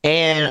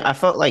 And I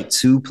felt like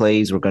 2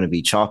 plays were going to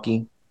be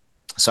chalky.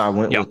 So I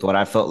went with what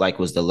I felt like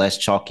was the less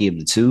chalky of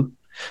the 2.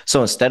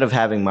 So instead of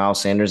having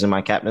Miles Sanders in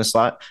my captain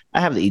slot,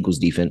 I have the Eagles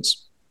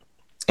defense.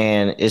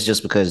 And it's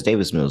just because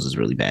Davis Mills is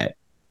really bad.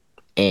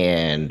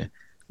 And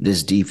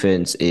this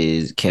defense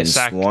can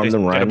swarm the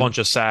run. Get a bunch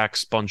of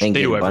sacks. They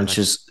do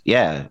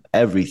everything.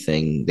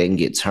 Everything. They can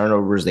get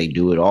turnovers. They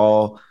do it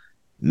all.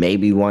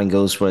 Maybe one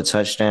goes for a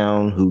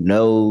touchdown. Who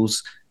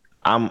knows?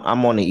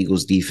 I'm on the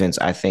Eagles defense.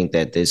 I think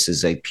that this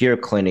is a pure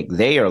clinic.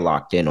 They are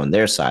locked in on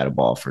their side of the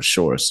ball for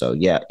sure. So,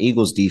 yeah,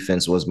 Eagles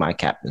defense was my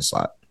captain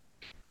slot.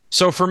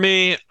 So for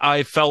me,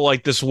 I felt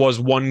like this was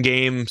one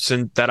game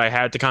that I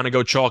had to kind of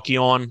go chalky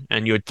on,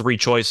 and you had 3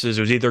 choices.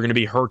 It was either going to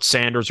be Hurts,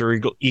 Sanders, or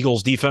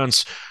Eagles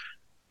defense.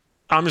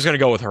 I'm just going to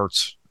go with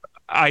Hurts.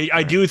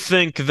 I do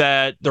think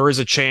that there is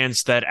a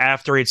chance that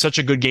after he had such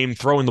a good game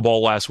throwing the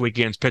ball last week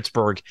against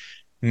Pittsburgh,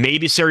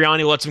 maybe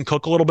Sirianni lets him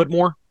cook a little bit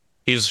more.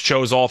 He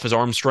shows off his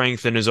arm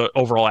strength and his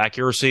overall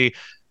accuracy.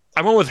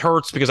 I went with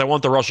Hurts because I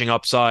want the rushing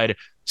upside.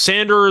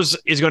 Sanders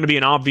is going to be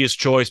an obvious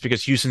choice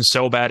because Houston's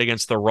so bad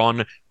against the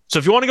run. So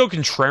if you want to go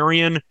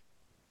contrarian,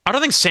 I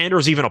don't think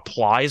Sanders even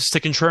applies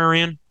to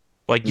contrarian.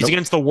 Like, he's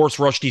against the worst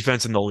rush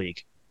defense in the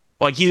league.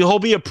 Like, he'll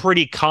be a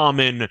pretty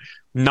common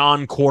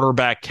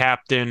non-quarterback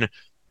captain.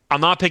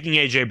 I'm not picking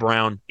A.J.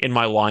 Brown in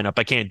my lineup.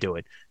 I can't do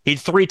it. He had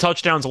 3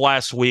 touchdowns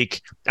last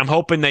week. I'm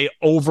hoping they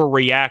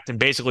overreact and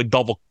basically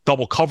double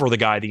cover the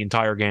guy the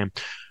entire game.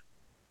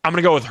 I'm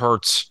going to go with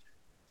Hurts.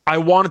 I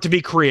want it to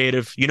be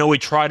creative. You know, we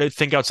try to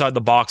think outside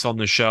the box on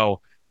the show.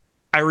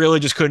 I really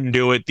just couldn't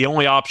do it. The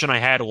only option I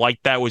had like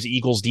that was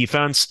Eagles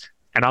defense,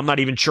 and I'm not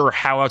even sure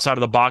how outside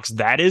of the box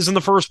that is in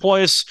the first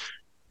place.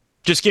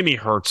 Just give me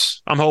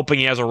Hurts. I'm hoping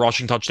he has a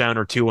rushing touchdown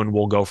or 2, and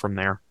we'll go from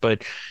there.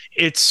 But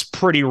it's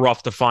pretty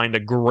rough to find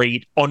a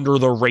great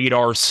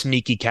under-the-radar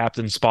sneaky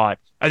captain spot.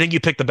 I think you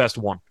picked the best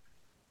one.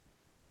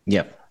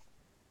 Yep.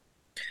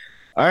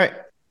 All right.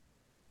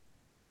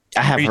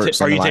 I have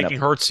Hurts in the lineup. Are you taking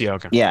Hurts? Yeah,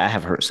 okay. Yeah, I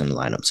have Hurts in the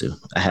lineup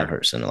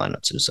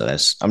too. So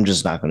I'm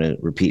just not going to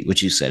repeat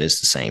what you said.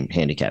 It's the same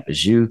handicap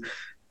as you.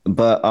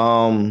 But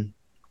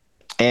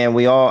And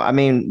we all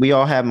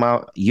have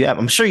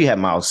I'm sure you have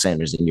Miles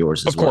Sanders in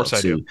yours as Of course well,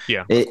 I too. do.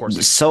 Yeah, of course.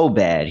 It's so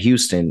bad.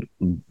 Houston,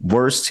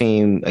 worst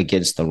team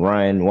against the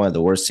run, one of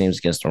the worst teams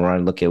against the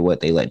run. Look at what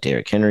they let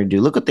Derrick Henry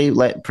do. Look what they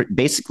let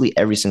basically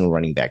every single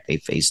running back they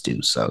face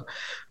do. So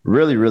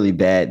really, really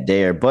bad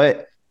there.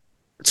 But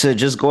to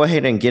just go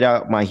ahead and get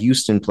out my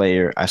Houston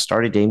player, I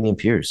started Dameon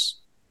Pierce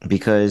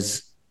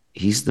because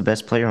he's the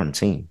best player on the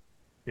team.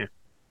 Yeah.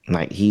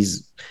 Like he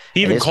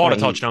even caught a point,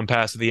 touchdown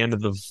pass at the end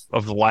of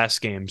the last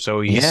game,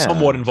 so he's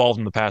somewhat involved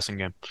in the passing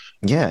game.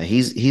 Yeah,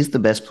 he's the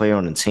best player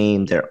on the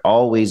team. They're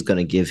always going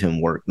to give him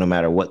work, no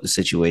matter what the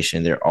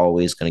situation. They're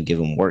always going to give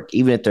him work,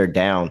 even if they're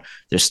down.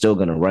 They're still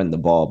going to run the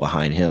ball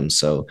behind him.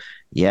 So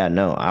yeah,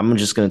 no, I'm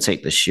just going to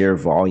take the sheer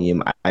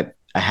volume. I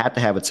had to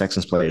have a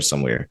Texans player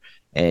somewhere,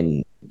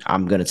 and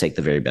I'm going to take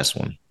the very best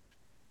one.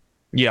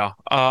 Yeah,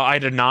 I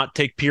did not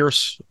take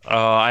Pierce.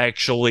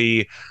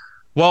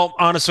 Well,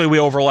 honestly, we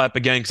overlap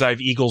again because I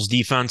have Eagles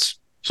defense,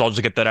 so I'll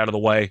just get that out of the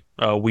way.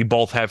 We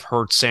both have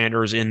Hurts,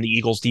 Sanders in the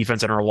Eagles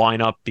defense in our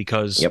lineup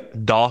because,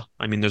 duh.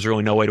 I mean, there's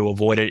really no way to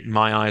avoid it in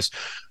my eyes.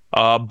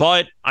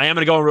 But I am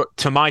going to go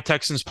to my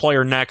Texans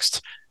player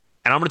next,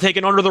 and I'm going to take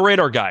an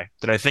under-the-radar guy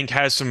that I think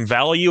has some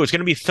value. It's going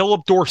to be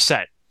Philip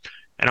Dorsett.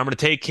 And I'm going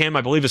to take him.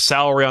 I believe his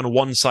salary on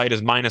one site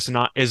is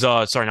not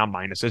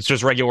minus. It's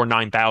just regular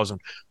 9,000.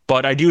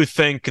 But I do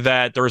think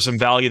that there is some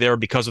value there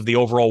because of the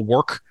overall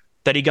work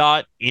that he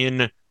got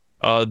in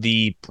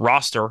the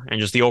roster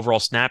and just the overall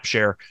snap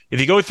share. If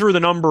you go through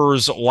the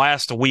numbers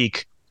last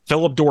week,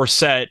 Philip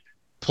Dorsett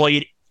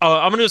played.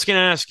 I'm just going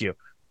to ask you,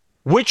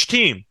 which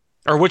team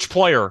or which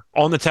player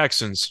on the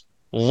Texans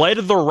led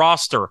the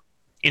roster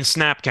in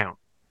snap count?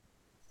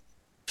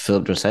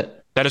 Philip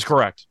Dorsett. That is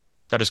correct.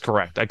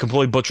 I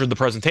completely butchered the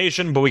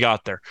presentation, but we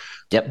got there.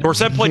 Yep.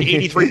 Dorsett played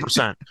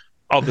 83%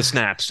 of the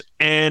snaps,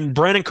 and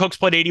Brandon Cooks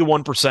played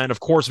 81%.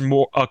 Of course,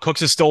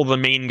 Cooks is still the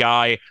main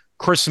guy.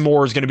 Chris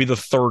Moore is going to be the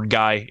third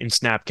guy in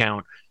snap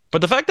count.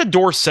 But the fact that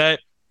Dorsett,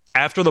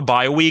 after the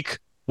bye week,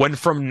 went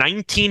from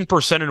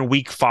 19% in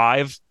week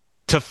 5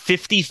 to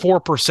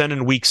 54%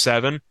 in week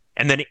 7,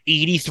 and then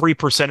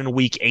 83% in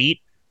week 8,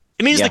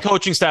 it means the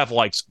coaching staff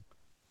likes him.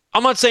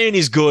 I'm not saying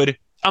he's good.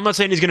 I'm not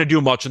saying he's going to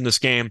do much in this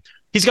game.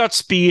 He's got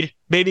speed.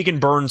 Maybe he can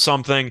burn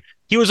something.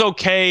 He was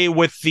okay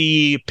with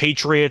the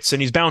Patriots,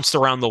 and he's bounced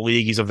around the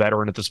league. He's a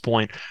veteran at this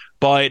point.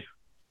 But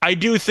I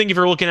do think if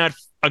you're looking at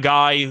a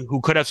guy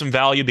who could have some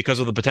value because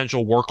of the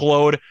potential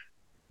workload,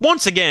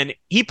 once again,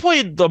 he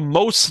played the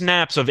most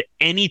snaps of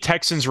any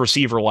Texans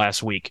receiver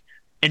last week,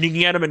 and you can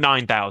get him at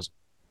 9,000.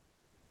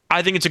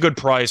 I think it's a good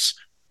price.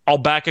 I'll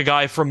back a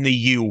guy from the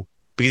U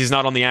because he's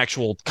not on the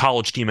actual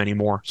college team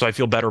anymore, so I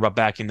feel better about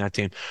backing that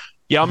team.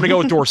 Yeah, I'm going to go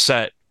with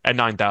Dorsett at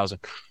 9,000.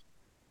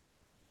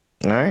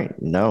 All right.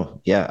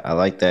 No. Yeah, I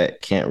like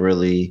that. Can't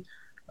really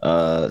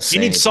you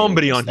need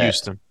somebody on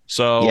Houston.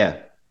 So yeah.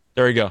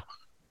 There you go.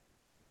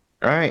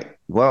 All right.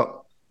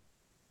 Well,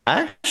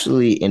 I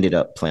actually ended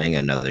up playing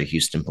another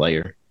Houston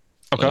player.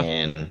 Okay.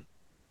 And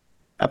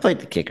I played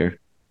the kicker,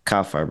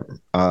 Kyle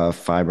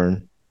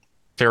Fairbairn.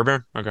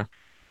 Fairbairn? Okay.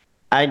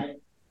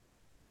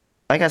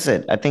 Like I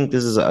said, I think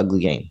this is an ugly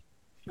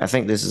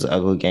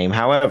game.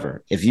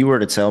 However, if you were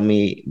to tell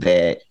me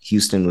that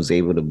Houston was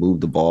able to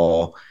move the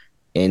ball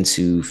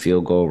into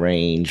field goal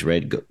range,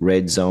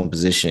 red zone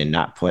position, and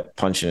not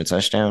punching a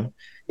touchdown,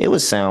 it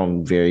would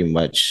sound very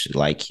much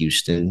like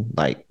Houston.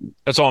 Like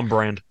that's on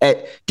brand.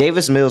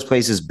 Davis Mills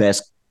plays his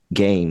best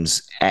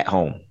games at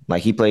home.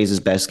 Like he plays his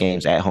best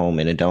games at home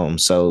in a dome.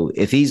 So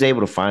if he's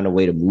able to find a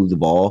way to move the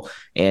ball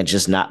and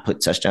just not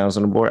put touchdowns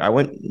on the board,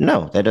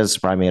 no, that doesn't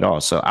surprise me at all.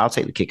 So I'll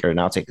take the kicker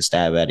and I'll take the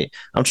stab at it.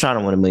 I'm trying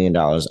to win $1 million.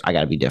 I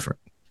got to be different.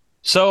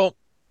 So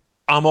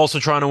I'm also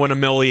trying to win $1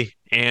 million,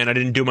 and I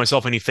didn't do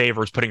myself any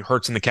favors putting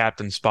Hurts in the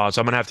captain spot.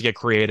 So I'm going to have to get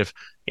creative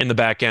in the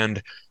back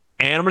end.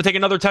 And I'm going to take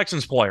another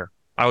Texans player.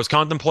 I was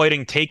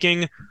contemplating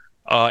taking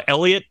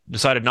Elliott,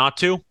 decided not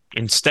to.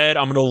 Instead,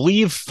 I'm going to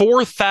leave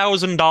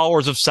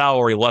 $4,000 of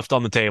salary left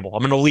on the table. I'm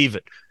going to leave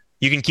it.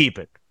 You can keep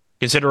it.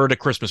 Consider it a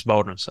Christmas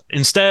bonus.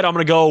 Instead, I'm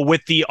going to go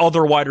with the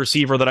other wide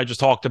receiver that I just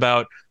talked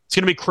about. It's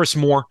going to be Chris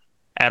Moore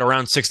at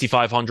around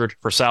 $6,500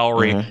 for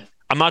salary. Mm-hmm.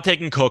 I'm not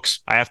taking Cooks.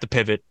 I have to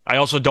pivot. I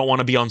also don't want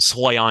to be on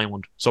Slay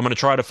Island, so I'm going to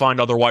try to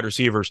find other wide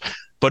receivers.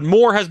 But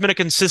Moore has been a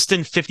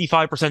consistent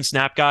 55%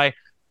 snap guy,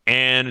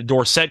 and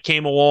Dorsett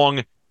came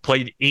along,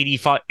 played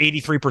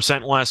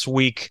 83% last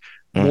week.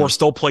 Mm-hmm. Moore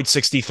still played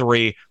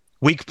 63%.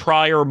 Week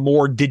prior,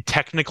 Moore did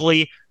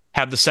technically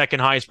have the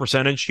second highest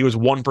percentage. He was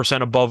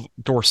 1% above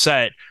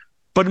Dorsett.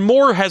 But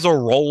Moore has a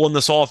role in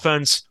this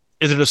offense.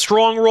 Is it a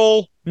strong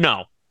role?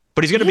 No.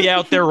 But he's going to be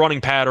out there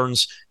running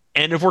patterns.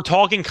 And if we're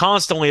talking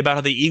constantly about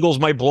how the Eagles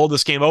might blow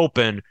this game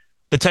open,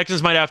 the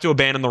Texans might have to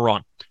abandon the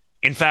run.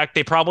 In fact,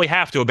 they probably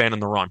have to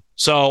abandon the run.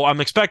 So I'm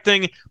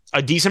expecting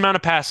a decent amount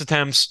of pass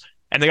attempts,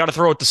 and they got to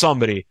throw it to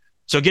somebody.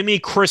 So give me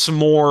Chris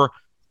Moore.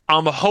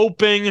 I'm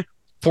hoping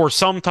for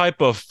some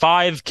type of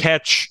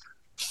 5-catch,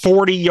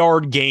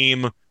 40-yard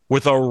game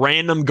with a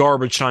random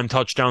garbage time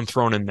touchdown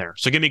thrown in there.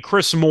 So give me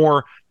Chris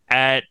Moore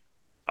at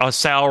a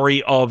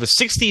salary of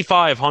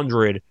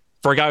 $6,500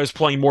 for a guy who's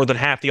playing more than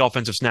half the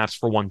offensive snaps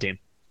for one team.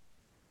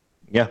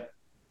 Yeah.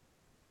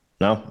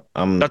 No,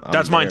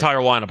 That's my entire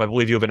lineup. I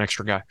believe you have an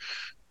extra guy.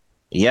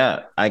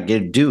 Yeah, I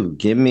do.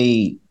 Give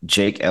me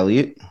Jake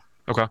Elliott.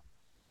 Okay.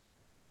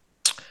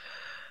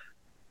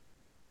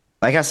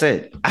 Like I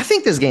said, I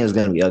think this game is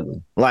going to be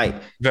ugly. Like,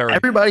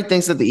 everybody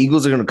thinks that the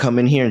Eagles are going to come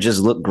in here and just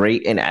look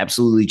great and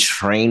absolutely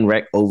train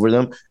wreck over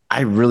them.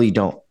 I really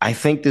don't. I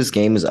think this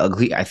game is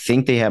ugly. I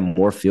think they have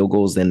more field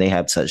goals than they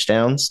have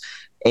touchdowns.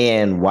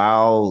 And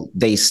while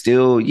they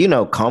still,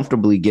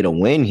 comfortably get a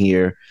win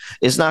here,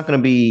 it's not going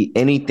to be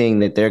anything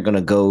that they're going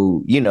to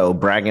go,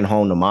 bragging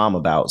home to mom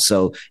about.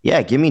 So,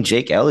 yeah, give me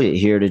Jake Elliott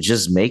here to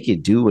just make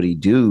it do what he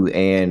do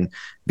and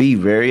be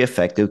very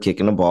effective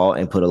kicking the ball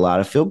and put a lot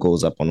of field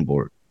goals up on the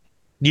board.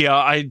 Yeah,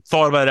 I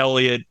thought about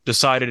Elliott,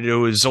 decided it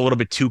was a little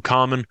bit too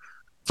common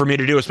for me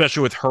to do,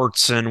 especially with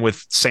Hurts and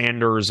with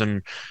Sanders.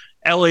 And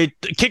Elliott,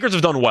 kickers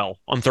have done well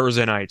on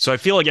Thursday night. So I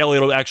feel like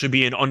Elliott will actually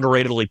be an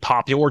underratedly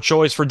popular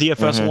choice for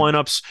DFS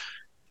lineups.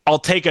 I'll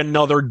take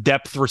another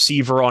depth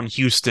receiver on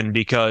Houston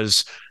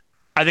because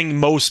I think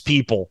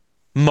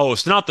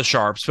not the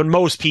Sharps, but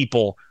most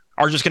people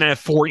are just going to have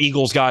 4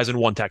 Eagles guys and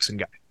 1 Texan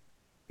guy.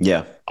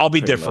 Yeah. I'll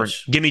be different.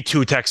 Much. Give me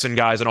 2 Texan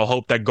guys, and I'll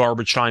hope that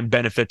garbage time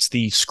benefits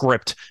the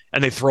script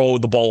and they throw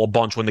the ball a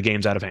bunch when the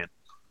game's out of hand.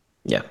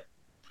 Yeah.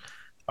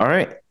 All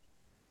right.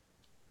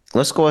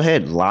 Let's go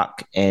ahead.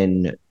 Lock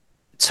and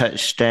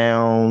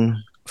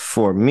touchdown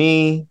for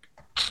me.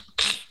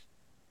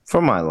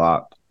 For my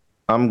lock,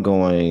 I'm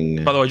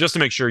going. By the way, just to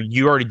make sure,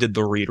 you already did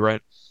the read,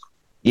 right?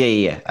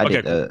 Yeah. I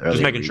did.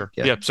 Just making sure.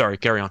 Yeah, sorry.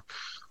 Carry on.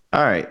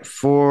 All right.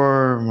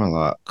 For my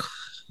lock.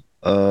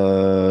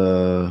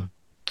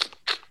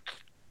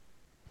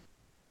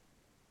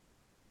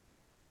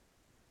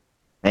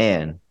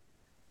 Man,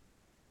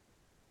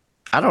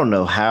 I don't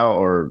know how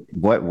or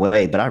what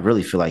way, but I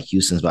really feel like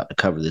Houston's about to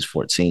cover this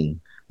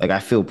 14. Like, I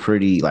feel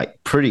pretty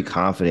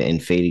confident in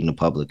fading the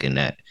public in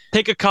that.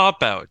 Take a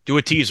cop out. Do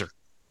a teaser.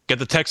 Get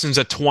the Texans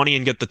at 20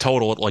 and get the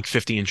total at like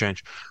 50 and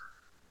change.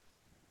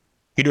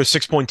 You do a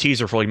 6-point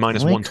teaser for like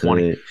minus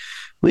 120.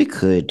 We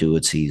could do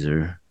a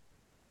teaser.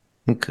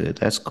 We could.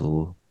 That's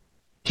cool.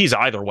 Tease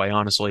either way,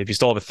 honestly. If you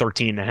still have a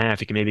 13.5,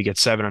 you can maybe get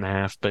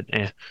 7.5, but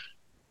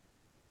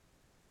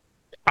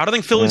I don't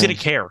think Philly's going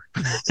to care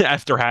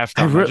after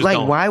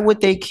halftime. Why would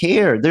they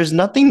care? There's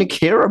nothing to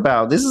care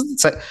about. This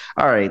is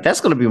all right.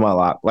 That's going to be my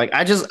lock. Like,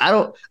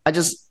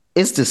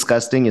 it's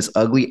disgusting. It's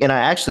ugly. And I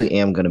actually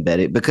am going to bet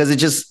it because it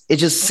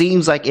just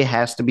seems like it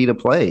has to be the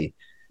play.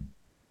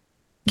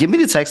 Give me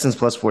the Texans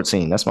plus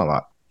 14. That's my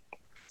lock.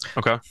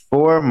 Okay.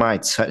 For my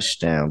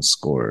touchdown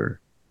scorer.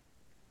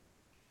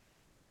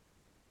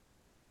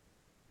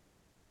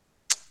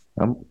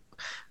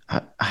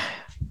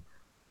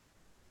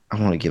 I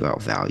want to give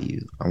out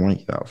value.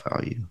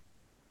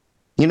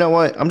 You know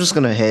what? I'm just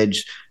going to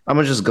hedge. I'm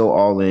going to just go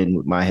all in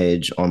with my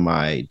hedge on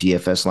my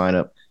DFS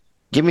lineup.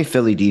 Give me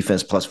Philly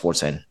defense plus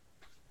 410.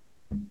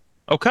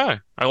 Okay.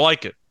 I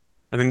like it.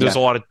 I think there's a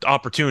lot of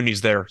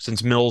opportunities there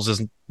since Mills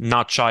is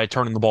not shy of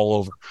turning the ball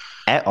over.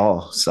 At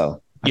all.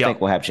 So I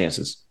think we'll have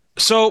chances.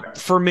 So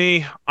for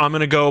me, I'm going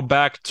to go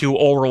back to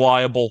All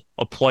Reliable,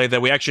 a play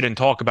that we actually didn't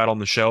talk about on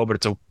the show, but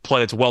it's a play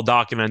that's well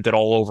documented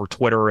all over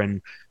Twitter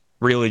and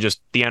really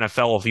just the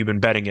NFL if you've been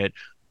betting it.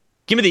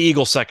 Give me the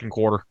Eagles second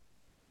quarter.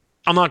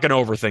 I'm not going to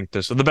overthink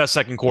this. They're the best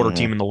second quarter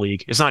team in the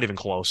league. It's not even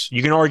close.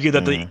 You can argue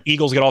that the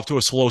Eagles get off to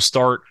a slow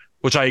start,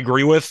 which I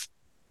agree with.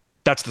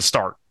 That's the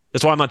start.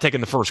 That's why I'm not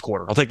taking the first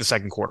quarter. I'll take the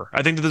second quarter.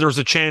 I think that there's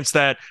a chance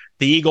that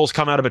the Eagles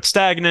come out of it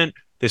stagnant.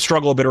 They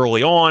struggle a bit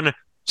early on.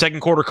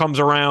 Second quarter comes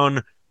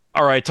around.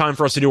 All right, time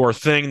for us to do our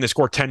thing. They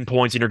score 10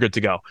 points and you're good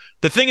to go.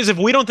 The thing is, if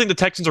we don't think the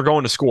Texans are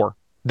going to score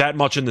that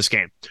much in this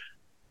game,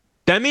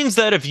 that means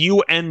that if you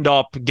end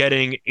up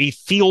getting a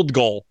field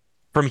goal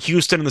from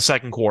Houston in the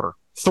second quarter,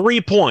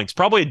 3 points,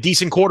 probably a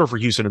decent quarter for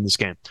Houston in this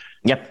game.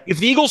 Yep. If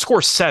the Eagles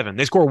score 7,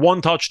 they score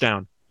 1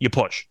 touchdown, you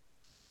push.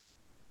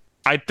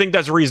 I think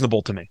that's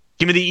reasonable to me.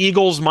 Give me the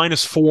Eagles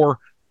minus 4.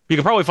 You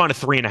can probably find a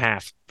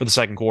 3.5 for the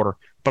second quarter,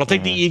 but I'll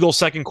take the Eagles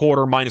second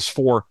quarter minus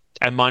 4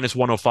 at minus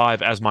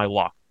 105 as my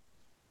lock.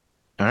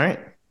 All right.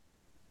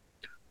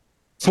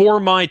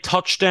 For my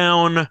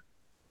touchdown,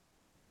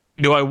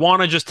 do I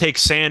want to just take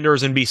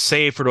Sanders and be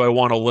safe, or do I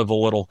want to live a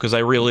little? Because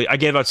I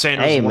gave out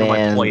Sanders as one of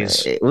my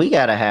plays. We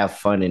got to have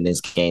fun in this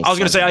game. I was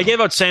going to say, I gave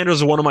out Sanders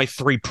as one of my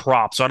 3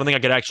 props, so I don't think I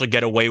could actually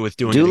get away with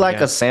doing it like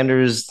again. A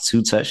Sanders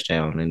 2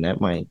 touchdown, and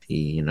that might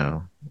be,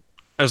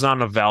 There's not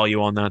enough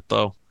value on that,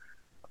 though.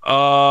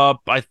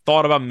 I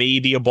thought about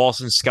maybe a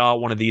Boston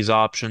Scott, one of these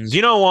options.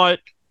 You know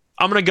what?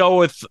 I'm going to go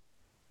with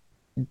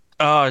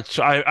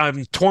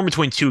I'm torn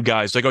between 2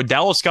 guys. Do I go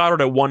Dallas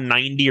Goedert at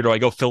 190 or do I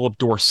go Philip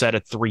Dorsett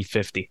at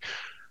 350?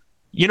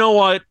 You know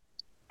what?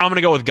 I'm going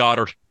to go with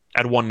Goddard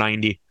at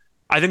 190.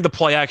 I think the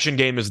play action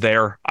game is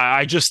there.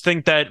 I just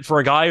think that for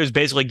a guy who's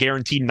basically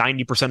guaranteed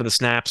 90% of the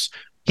snaps,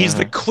 he's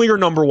the clear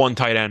number 1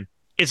 tight end.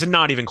 It's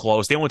not even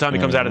close. The only time he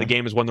comes out of the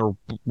game is when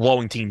they're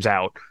blowing teams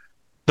out.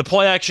 The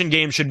play action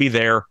game should be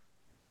there.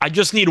 I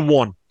just need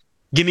one.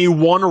 Give me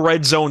one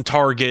red zone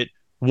target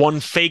one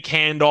fake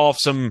handoff,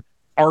 some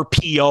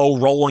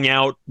RPO rolling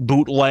out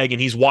bootleg, and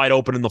he's wide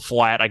open in the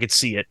flat. I could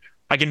see it.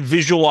 I can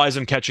visualize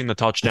him catching the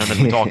touchdown as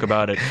we talk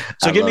about it.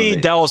 So give me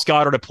Dallas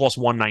Goedert at plus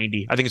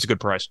 190. I think it's a good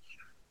price.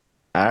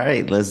 All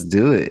right, let's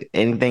do it.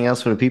 Anything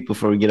else for the people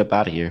before we get up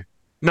out of here?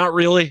 Not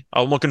really.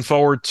 I'm looking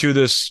forward to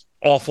this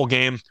awful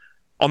game.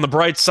 On the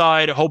bright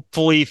side,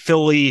 hopefully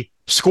Philly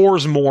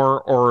scores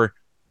more or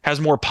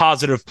has more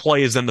positive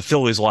plays than the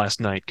Phillies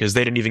last night because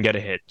they didn't even get a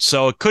hit.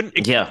 So it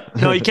couldn't. Yeah.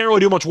 No, you can't really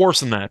do much worse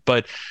than that.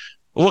 But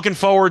looking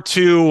forward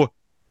to.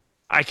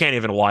 I can't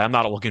even lie. I'm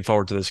not looking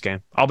forward to this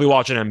game. I'll be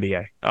watching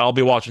NBA. I'll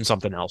be watching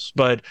something else.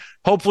 But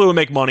hopefully we'll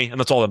make money, and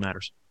that's all that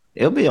matters.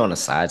 It'll be on a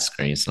side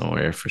screen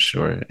somewhere for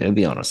sure. It'll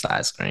be on a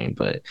side screen.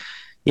 But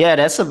yeah,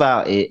 that's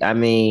about it. I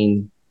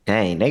mean,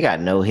 dang, they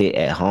got no hit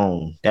at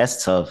home.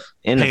 That's tough.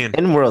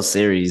 In World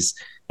Series,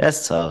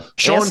 that's tough.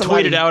 Sean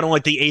tweeted out in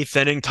like the 8th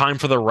inning, time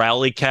for the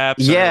rally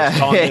caps. Yeah.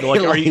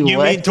 Like, are you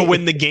mean to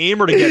win the game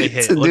or to get a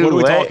hit? Like, what are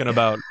we talking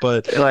about?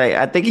 But like,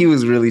 I think he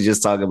was really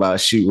just talking about,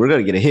 shoot, we're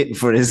going to get a hit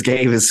before this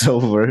game is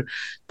over.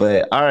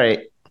 But all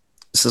right,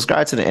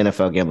 subscribe to the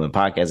NFL Gambling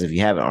Podcast if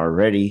you haven't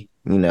already.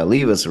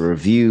 Leave us a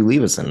review.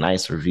 Leave us a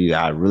nice review.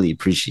 I really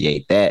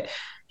appreciate that.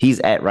 He's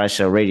at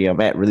Ryshow Radio.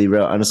 I'm at really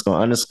real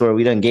 __.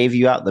 We done gave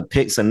you out the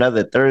picks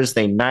another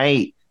Thursday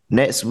night.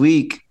 Next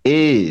week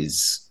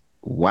is...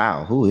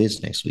 Wow, who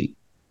is next week?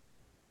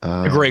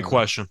 A great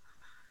question.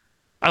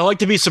 I like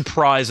to be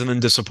surprised and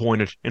then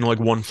disappointed in like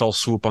one fell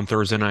swoop on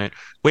Thursday night.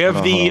 We have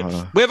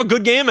a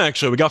good game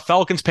actually. We got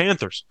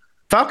Falcons-Panthers.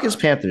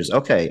 Falcons-Panthers.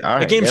 Okay, all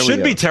right. The game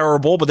should be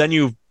terrible, but then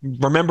you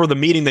remember the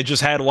meeting they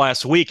just had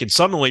last week, and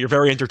suddenly you're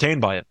very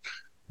entertained by it.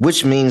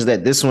 Which means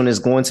that this one is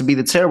going to be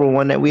the terrible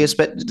one that we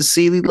expected to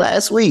see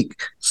last week.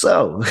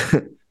 So,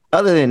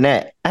 other than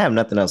that, I have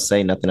nothing else to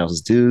say, nothing else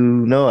to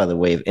do, no other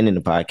way of ending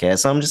the podcast.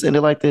 So I'm just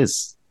ending like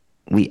this.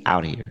 We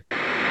out here.